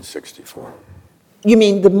 1864. You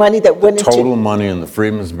mean the money that went into... Total money in the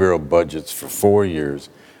Freedmen's Bureau budgets for 4 years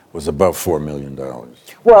was about $4 million.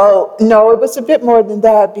 Well, no, it was a bit more than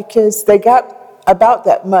that because they got about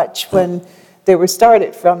that much when they were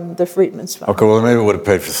started from the Freedmen's Fund. Okay, well, maybe it would have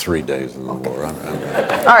paid for 3 days of the war. All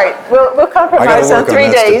right, we'll compromise on 3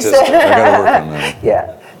 days. I got to work on that.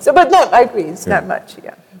 Yeah. So, but no, I agree. It's not much.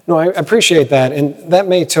 Yeah. No, I appreciate that, and that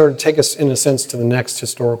may sort of take us, in a sense, to the next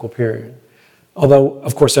historical period. Although,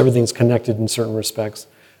 of course, everything's connected in certain respects.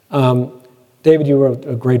 David, you wrote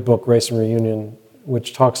a great book, Race and Reunion,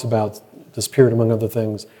 which talks about this period, among other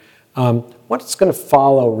things. What's going to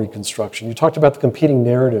follow Reconstruction? You talked about the competing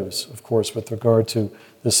narratives, of course, with regard to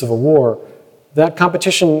the Civil War. That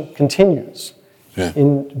competition continues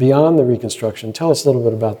beyond the Reconstruction. Tell us a little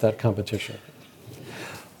bit about that competition.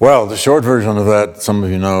 Well, the short version of that, some of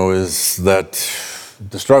you know, is that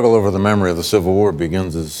the struggle over the memory of the Civil War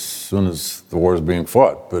begins as soon as the war is being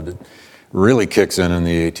fought, but it really kicks in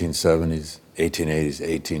the 1870s, 1880s,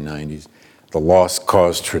 1890s. The lost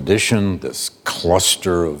cause tradition, this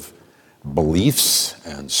cluster of beliefs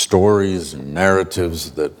and stories and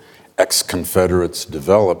narratives that ex-Confederates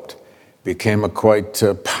developed, became a quite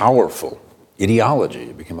powerful ideology.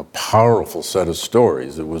 It became a powerful set of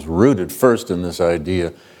stories. It was rooted first in this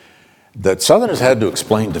idea that Southerners had to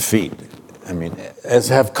explain defeat. I mean, as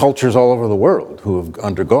have cultures all over the world who have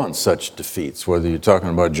undergone such defeats, whether you're talking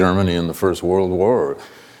about Germany in the First World War, or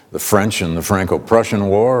the French in the Franco-Prussian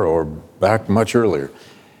War, or back much earlier.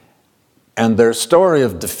 And their story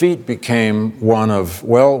of defeat became one of,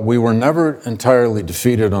 well, we were never entirely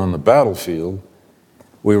defeated on the battlefield.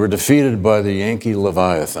 We were defeated by the Yankee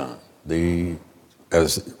Leviathan,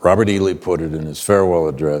 as Robert E. Lee put it in his farewell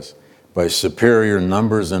address, by superior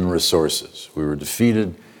numbers and resources. We were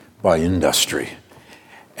defeated by industry.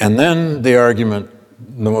 And then the argument,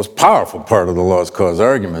 the most powerful part of the lost cause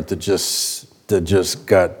argument that just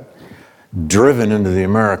got driven into the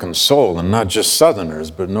American soul, and not just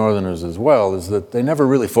Southerners, but Northerners as well, is that they never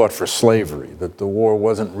really fought for slavery, that the war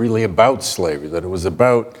wasn't really about slavery, that it was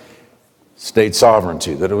about state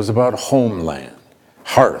sovereignty, that it was about homeland,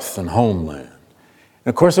 hearth and homeland.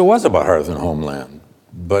 And of course it was about hearth and homeland,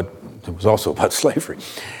 but it was also about slavery.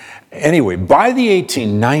 Anyway, by the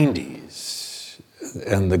 1890s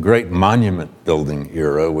and the great monument building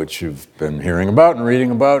era, which you've been hearing about and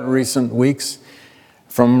reading about in recent weeks,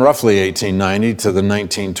 from roughly 1890 to the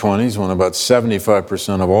 1920s, when about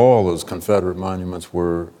 75% of all those Confederate monuments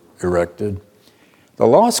were erected, the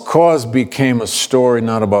lost cause became a story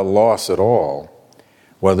not about loss at all,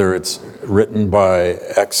 whether it's written by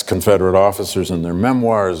ex-Confederate officers in their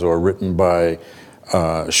memoirs or written by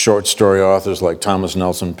short story authors like Thomas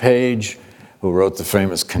Nelson Page, who wrote the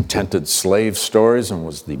famous Contented Slave Stories and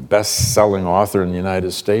was the best-selling author in the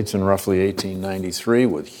United States in roughly 1893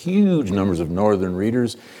 with huge numbers of Northern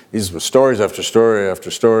readers. These were stories after story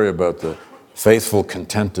after story about the faithful,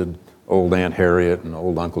 contented old Aunt Harriet and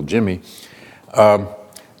old Uncle Jimmy. The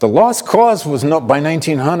lost cause was by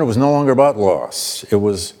 1900 was no longer about loss. It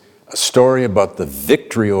was a story about the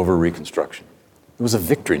victory over Reconstruction. It was a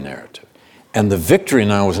victory narrative. And the victory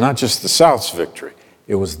now was not just the South's victory.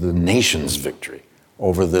 It was the nation's victory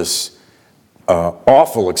over this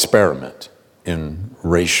awful experiment in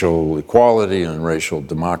racial equality and racial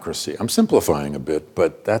democracy. I'm simplifying a bit,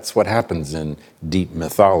 but that's what happens in deep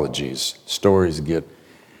mythologies. Stories get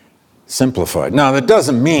simplified. Now, that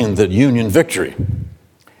doesn't mean that Union victory,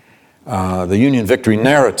 the Union victory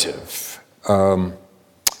narrative,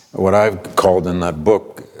 what I've called in that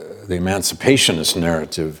book the emancipationist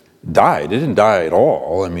narrative, died. It didn't die at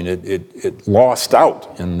all. I mean, it lost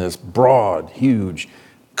out in this broad, huge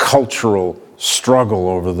cultural struggle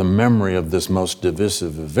over the memory of this most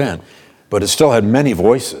divisive event, but it still had many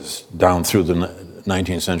voices down through the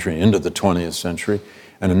 19th century into the 20th century,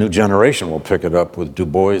 and a new generation will pick it up with Du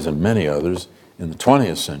Bois and many others in the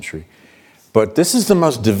 20th century. But this is the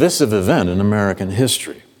most divisive event in American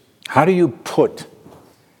history. How do you put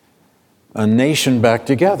a nation back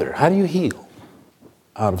together? How do you heal?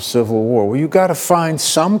 out of Civil War? Well, you've got to find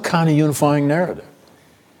some kind of unifying narrative.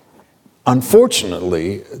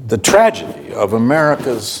 Unfortunately, the tragedy of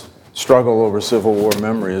America's struggle over Civil War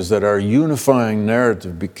memory is that our unifying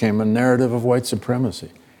narrative became a narrative of white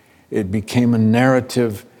supremacy. It became a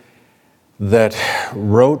narrative that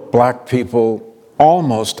wrote black people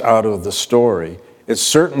almost out of the story. It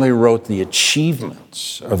certainly wrote the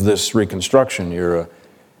achievements of this Reconstruction era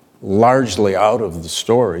largely out of the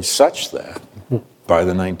story, such that by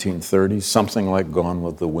the 1930s, something like Gone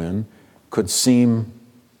with the Wind could seem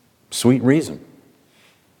sweet reason,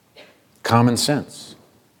 common sense,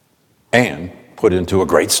 and put into a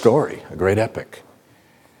great story, a great epic.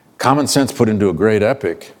 Common sense put into a great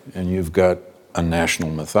epic, and you've got a national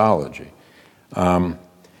mythology.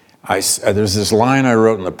 There's this line I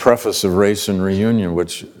wrote in the preface of Race and Reunion,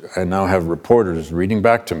 which I now have reporters reading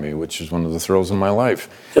back to me, which is one of the thrills in my life.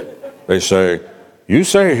 They say, "You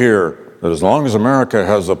say here that as long as America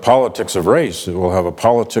has a politics of race, it will have a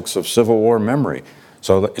politics of Civil War memory.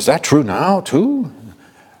 So is that true now, too?"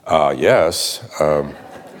 Yes.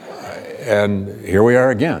 And here we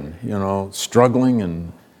are again, struggling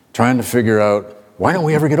and trying to figure out, why don't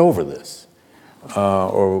we ever get over this?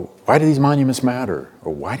 Or why do these monuments matter?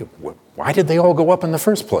 Or why did they all go up in the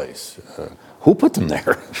first place? Who put them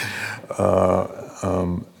there?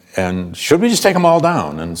 And should we just take them all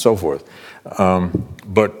down, and so forth?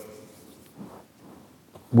 But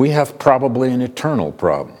we have probably an eternal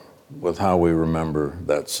problem with how we remember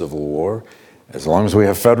that Civil War. As long as we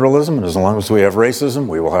have federalism and as long as we have racism,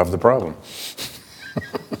 we will have the problem.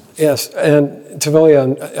 Yes, and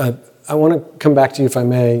Tavalia, I want to come back to you if I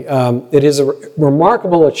may. It is a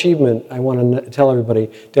remarkable achievement, I want to tell everybody,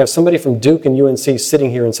 to have somebody from Duke and UNC sitting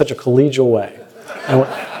here in such a collegial way.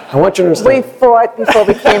 I want you to understand. We fought before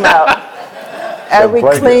we came out. And we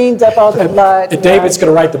cleaned up all the blood. David's going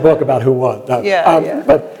to write the book about who won. Yeah.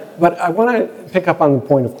 But I want to pick up on the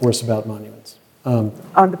point, of course, about monuments. On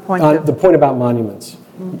the point about monuments.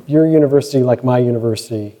 Your university, like my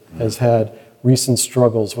university, has had recent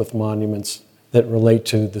struggles with monuments that relate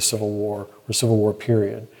to the Civil War or Civil War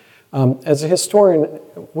period. As a historian,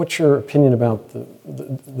 what's your opinion about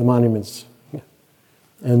the monuments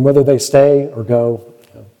and whether they stay or go?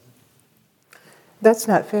 That's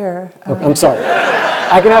not fair. Okay, I'm sorry.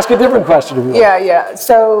 I can ask a different question if you want. Yeah.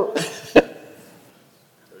 So,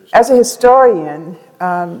 as a historian,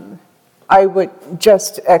 I would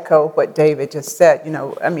just echo what David just said.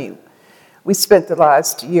 We spent the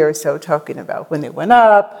last year or so talking about when they went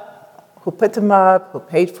up, who put them up, who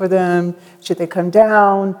paid for them, should they come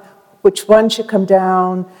down, which one should come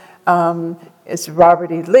down, is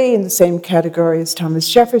Robert E. Lee in the same category as Thomas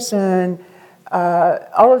Jefferson,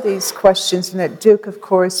 all of these questions. And at Duke, of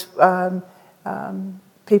course,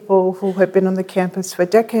 people who had been on the campus for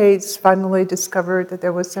decades finally discovered that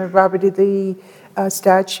there was a Robert E. Lee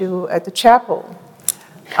statue at the chapel.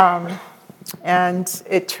 And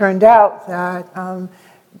it turned out that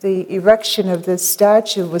the erection of this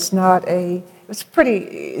statue was it was a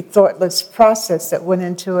pretty thoughtless process that went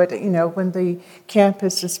into it. When the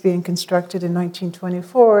campus was being constructed in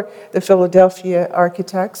 1924, the Philadelphia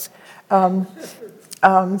architects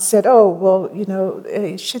said,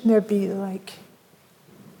 shouldn't there be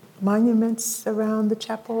monuments around the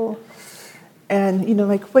chapel? And,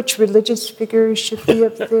 which religious figures should be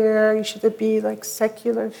up there? Should there be,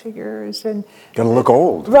 secular figures? And Gotta look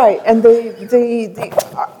old. Right, and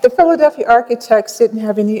the Philadelphia architects didn't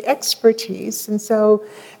have any expertise, and so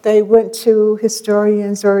they went to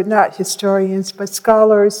historians, or not historians, but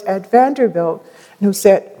scholars at Vanderbilt, who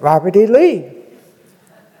said, Robert E. Lee,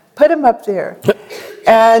 put him up there.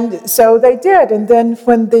 And so they did, and then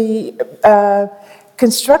when the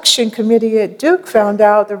construction committee at Duke found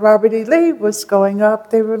out that Robert E. Lee was going up,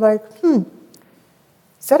 they were like, is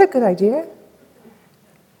that a good idea?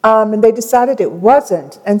 And they decided it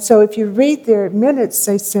wasn't. And so if you read their minutes,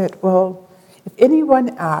 they said, well, if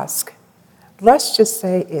anyone asks, let's just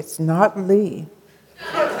say it's not Lee.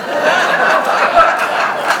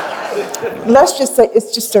 Let's just say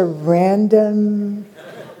it's just a random.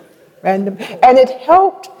 And it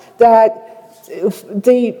helped that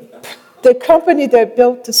the company that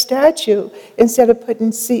built the statue, instead of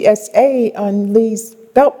putting CSA on Lee's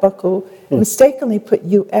belt buckle, mistakenly put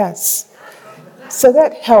US. So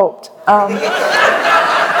that helped.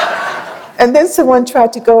 And then someone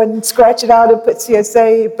tried to go and scratch it out and put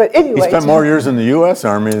CSA, but anyway. He spent more years in the U.S.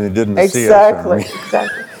 Army than he did in the CS Army.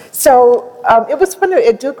 Exactly. So at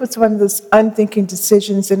Duke was one of those unthinking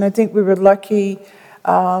decisions, and I think we were lucky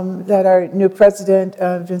that our new president,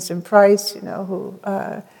 Vincent Price, who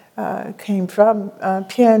came from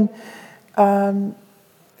Penn,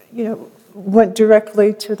 went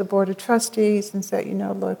directly to the Board of Trustees and said,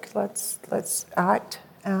 look, let's act.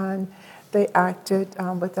 And they acted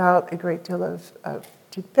without a great deal of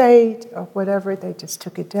debate or whatever. They just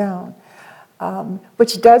took it down,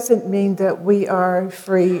 which doesn't mean that we are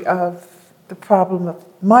free of the problem of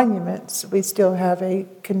monuments. We still have a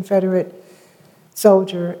Confederate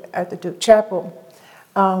soldier at the Duke Chapel.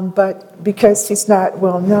 But because he's not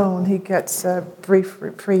well known, he gets a brief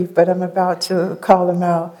reprieve, but I'm about to call him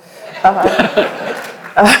out.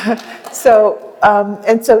 So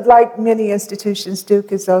like many institutions,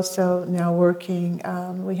 Duke is also now working.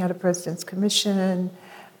 We had a President's Commission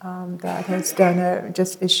that has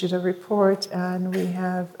just issued a report, and we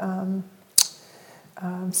have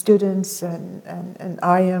students, and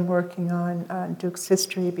I am working on Duke's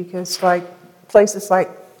history, because like places like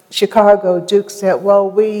Chicago, Duke said, well,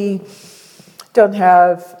 we don't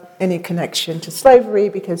have any connection to slavery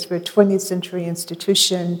because we're a 20th century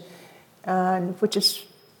institution, and which is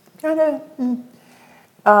kind of,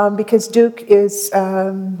 because Duke is,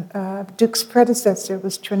 Duke's predecessor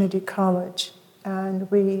was Trinity College,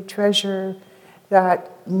 and we treasure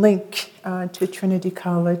that link to Trinity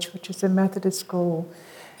College, which is a Methodist school,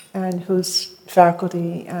 and whose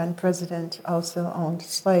faculty and president also owned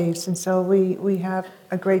slaves. And so we have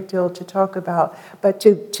a great deal to talk about. But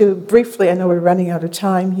to briefly, I know we're running out of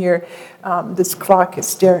time here. This clock is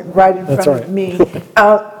staring right in front of me.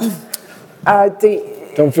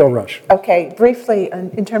 Don't feel rushed. Okay, briefly,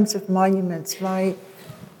 in terms of monuments, the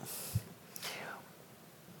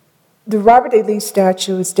Robert A. Lee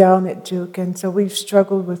statue is down at Duke, and so we've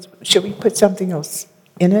struggled with, should we put something else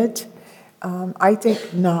in it? I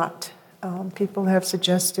think not. People have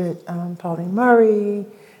suggested Pauline Murray,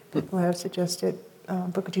 people have suggested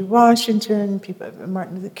Booker T. Washington,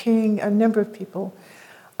 Martin Luther King, a number of people.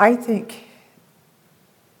 I think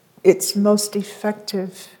its most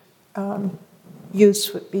effective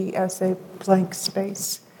use would be as a blank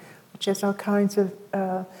space, which has all kinds of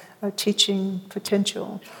teaching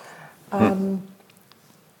potential.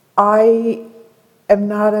 I am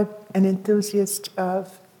not an enthusiast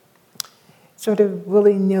of sort of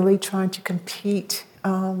willy-nilly trying to compete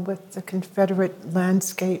with the Confederate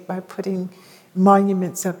landscape by putting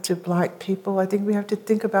monuments up to Black people. I think we have to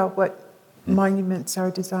think about what monuments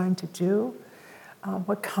are designed to do,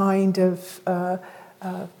 what kind of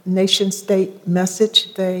nation-state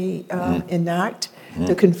message they enact.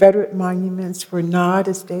 The Confederate monuments were not,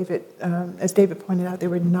 as David pointed out, they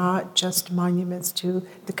were not just monuments to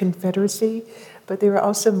the Confederacy, but they were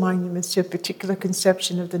also monuments to a particular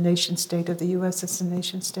conception of the nation-state, of the U.S. as a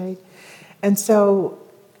nation-state. And so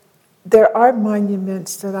there are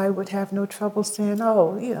monuments that I would have no trouble saying,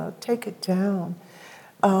 take it down.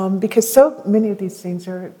 Because so many of these things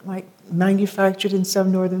are like manufactured in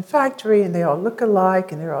some northern factory, and they all look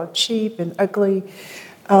alike, and they're all cheap and ugly.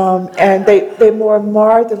 And they more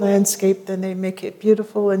mar the landscape than they make it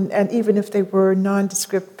beautiful. And even if they were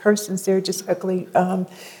nondescript persons, they're just ugly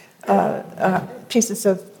pieces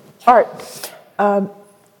of art.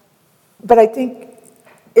 But I think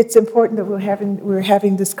it's important that we're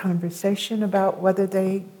having this conversation about whether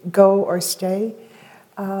they go or stay.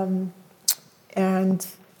 And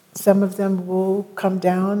some of them will come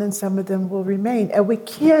down and some of them will remain. And we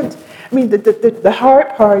can't, the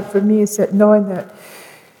hard part for me is that knowing that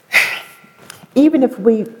even if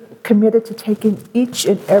we committed to taking each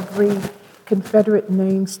and every Confederate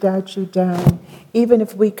name statue down, even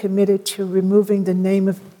if we committed to removing the name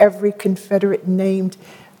of every Confederate named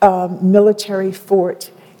military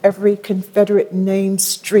fort, every Confederate named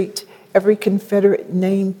street, every Confederate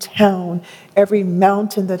named town, every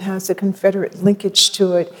mountain that has a Confederate linkage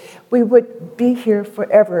to it, we would be here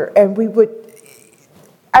forever. And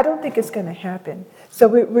I don't think it's going to happen. So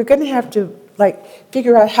we're going to have to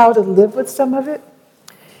figure out how to live with some of it.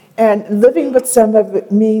 And living with some of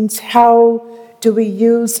it means how do we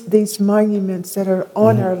use these monuments that are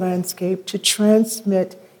on our landscape to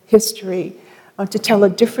transmit history, to tell a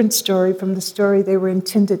different story from the story they were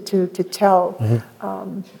intended to tell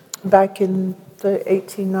back in the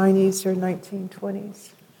 1890s or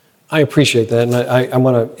 1920s. I appreciate that, and I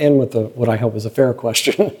want to end with what I hope is a fair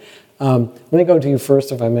question. Let me go to you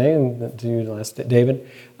first, if I may, and to you last, David.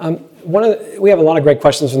 We have a lot of great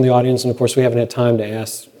questions from the audience, and of course we haven't had time to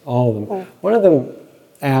ask all of them. One of them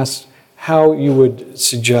asked how you would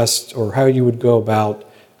suggest or how you would go about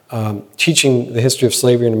teaching the history of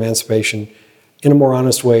slavery and emancipation in a more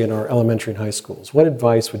honest way in our elementary and high schools. What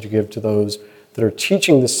advice would you give to those that are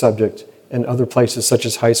teaching this subject in other places such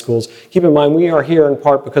as high schools? Keep in mind, we are here in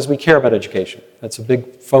part because we care about education. That's a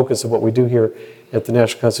big focus of what we do here at the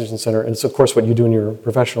National Constitution Center, and it's of course what you do in your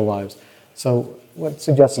professional lives. So what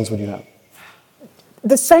suggestions would you have?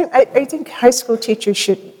 The same, I think high school teachers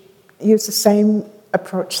should use the same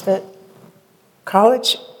approach that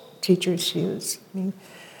college teachers use. I mean,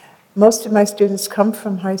 most of my students come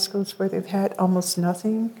from high schools where they've had almost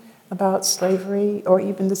nothing about slavery or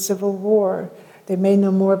even the Civil War. They may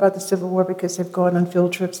know more about the Civil War because they've gone on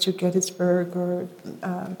field trips to Gettysburg or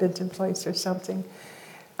Benton Place or something.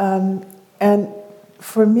 And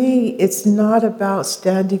for me, it's not about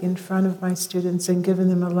standing in front of my students and giving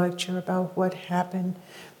them a lecture about what happened,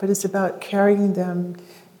 but it's about carrying them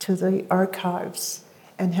to the archives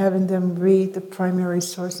and having them read the primary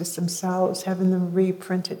sources themselves, having them read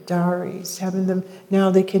printed diaries, having them, now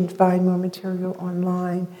they can find more material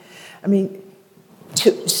online. I mean,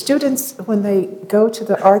 to students, when they go to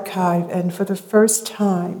the archive and for the first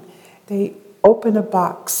time, they open a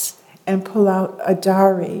box and pull out a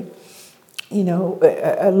diary, you know,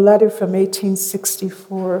 a letter from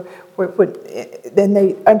 1864, then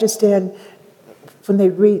they understand when they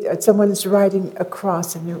read, someone is writing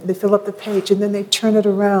across and they fill up the page and then they turn it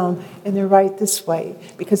around and they write this way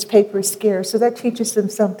because paper is scarce. So that teaches them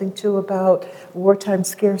something too about wartime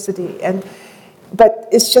scarcity. But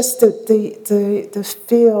it's just the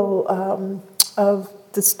feel of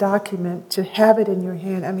this document, to have it in your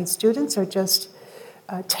hand. I mean, students are just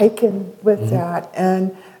taken with that.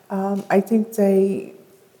 And I think they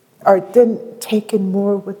are then taken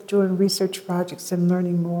more with doing research projects and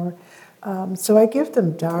learning more. So I give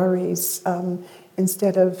them diaries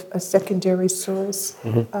instead of a secondary source.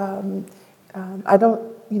 I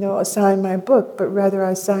don't, assign my book, but rather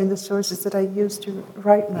I assign the sources that I use to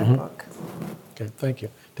write my book. Okay, thank you.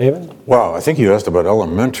 David? Wow, I think you asked about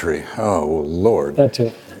elementary. Oh, Lord. That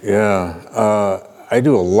too. Yeah. I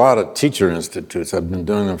do a lot of teacher institutes. I've been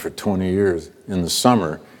doing them for 20 years in the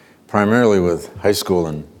summer, primarily with high school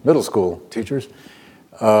and middle school teachers.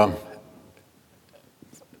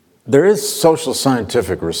 There is social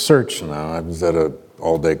scientific research now. I was at an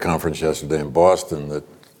all-day conference yesterday in Boston that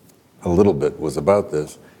a little bit was about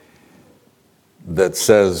this, that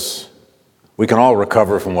says we can all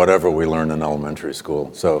recover from whatever we learned in elementary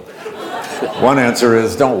school. So one answer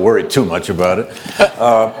is don't worry too much about it.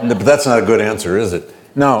 But that's not a good answer, is it?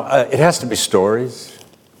 No, it has to be stories.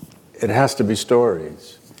 It has to be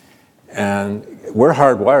stories. And we're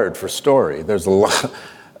hardwired for story. There's a lot of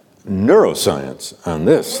neuroscience on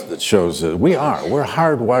this that shows that we're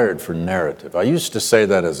hardwired for narrative. I used to say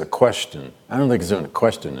that as a question. I don't think it's even a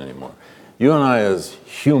question anymore. You and I as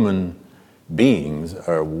human beings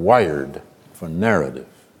are wired for narrative,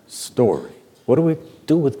 story. What do we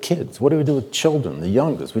do with kids? What do we do with children, the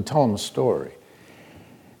youngest? We tell them a story.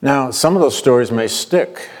 Now, some of those stories may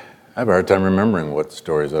stick. I have a hard time remembering what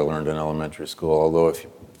stories I learned in elementary school, although if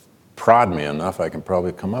you prod me enough, I can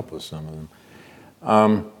probably come up with some of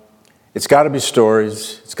them. It's got to be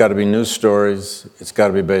stories. It's got to be new stories. It's got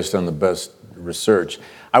to be based on the best research.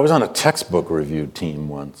 I was on a textbook review team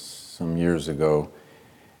once, some years ago,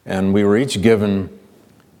 and we were each given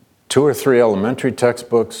 2 or 3 elementary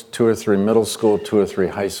textbooks, 2 or 3 middle school, 2 or 3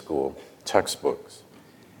 high school textbooks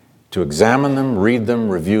to examine them, read them,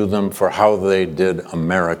 review them for how they did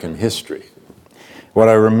American history. What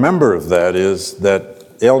I remember of that is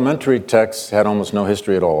that the elementary texts had almost no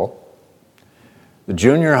history at all. The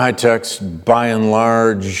junior high texts, by and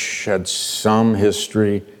large, had some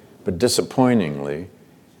history, but disappointingly,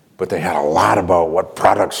 but they had a lot about what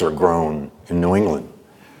products are grown in New England,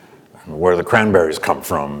 and where the cranberries come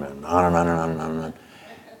from, and on and on and on and on and on.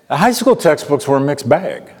 The high school textbooks were a mixed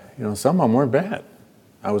bag. Some of them weren't bad.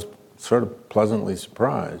 I was sort of pleasantly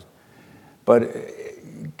surprised. But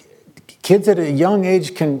kids at a young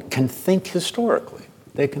age can think historically.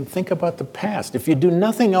 They can think about the past. If you do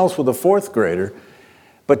nothing else with a 4th grader,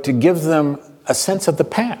 but to give them a sense of the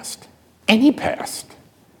past, any past,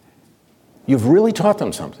 you've really taught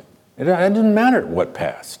them something. It didn't matter what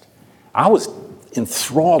past. I was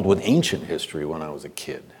enthralled with ancient history when I was a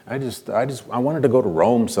kid. I wanted to go to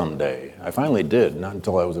Rome someday. I finally did, not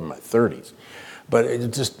until I was in my 30s. But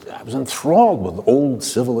I was enthralled with old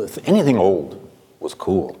anything old was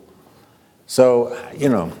cool. So,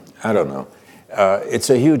 I don't know. It's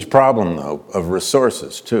a huge problem, though, of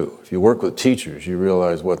resources, too. If you work with teachers, you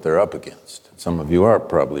realize what they're up against. Some of you are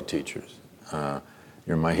probably teachers.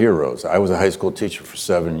 You're my heroes. I was a high school teacher for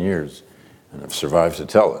 7 years, and I've survived to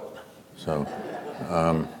tell it. So,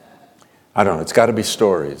 I don't know. It's got to be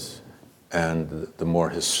stories. And the more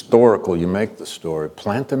historical you make the story,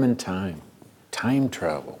 plant them in time. Time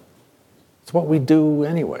travel. It's what we do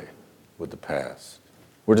anyway with the past.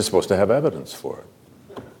 We're just supposed to have evidence for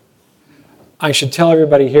it. I should tell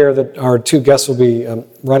everybody here that our 2 guests will be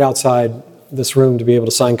right outside this room to be able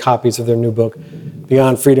to sign copies of their new book.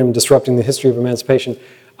 Beyond Freedom, Disrupting the History of Emancipation.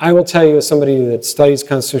 I will tell you, as somebody that studies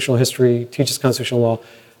constitutional history, teaches constitutional law,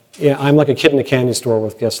 yeah, I'm like a kid in a candy store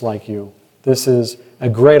with guests like you. This is a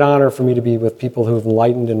great honor for me to be with people who have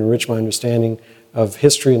enlightened and enriched my understanding of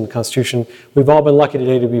history and the Constitution. We've all been lucky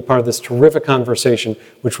today to be part of this terrific conversation,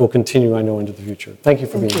 which will continue, I know, into the future. Thank you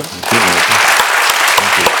for being here. Thank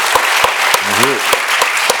you. Thank you.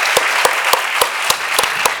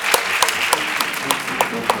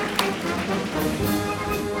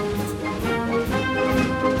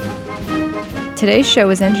 Today's show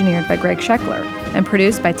is engineered by Greg Scheckler and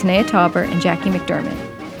produced by Tanea Tauber and Jackie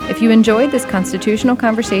McDermott. If you enjoyed this constitutional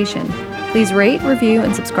conversation, please rate, review,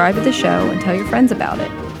 and subscribe to the show and tell your friends about it.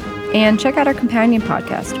 And check out our companion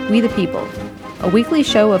podcast, We the People, a weekly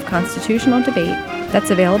show of constitutional debate that's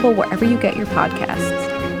available wherever you get your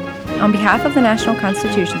podcasts. On behalf of the National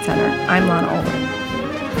Constitution Center, I'm Lana Olin.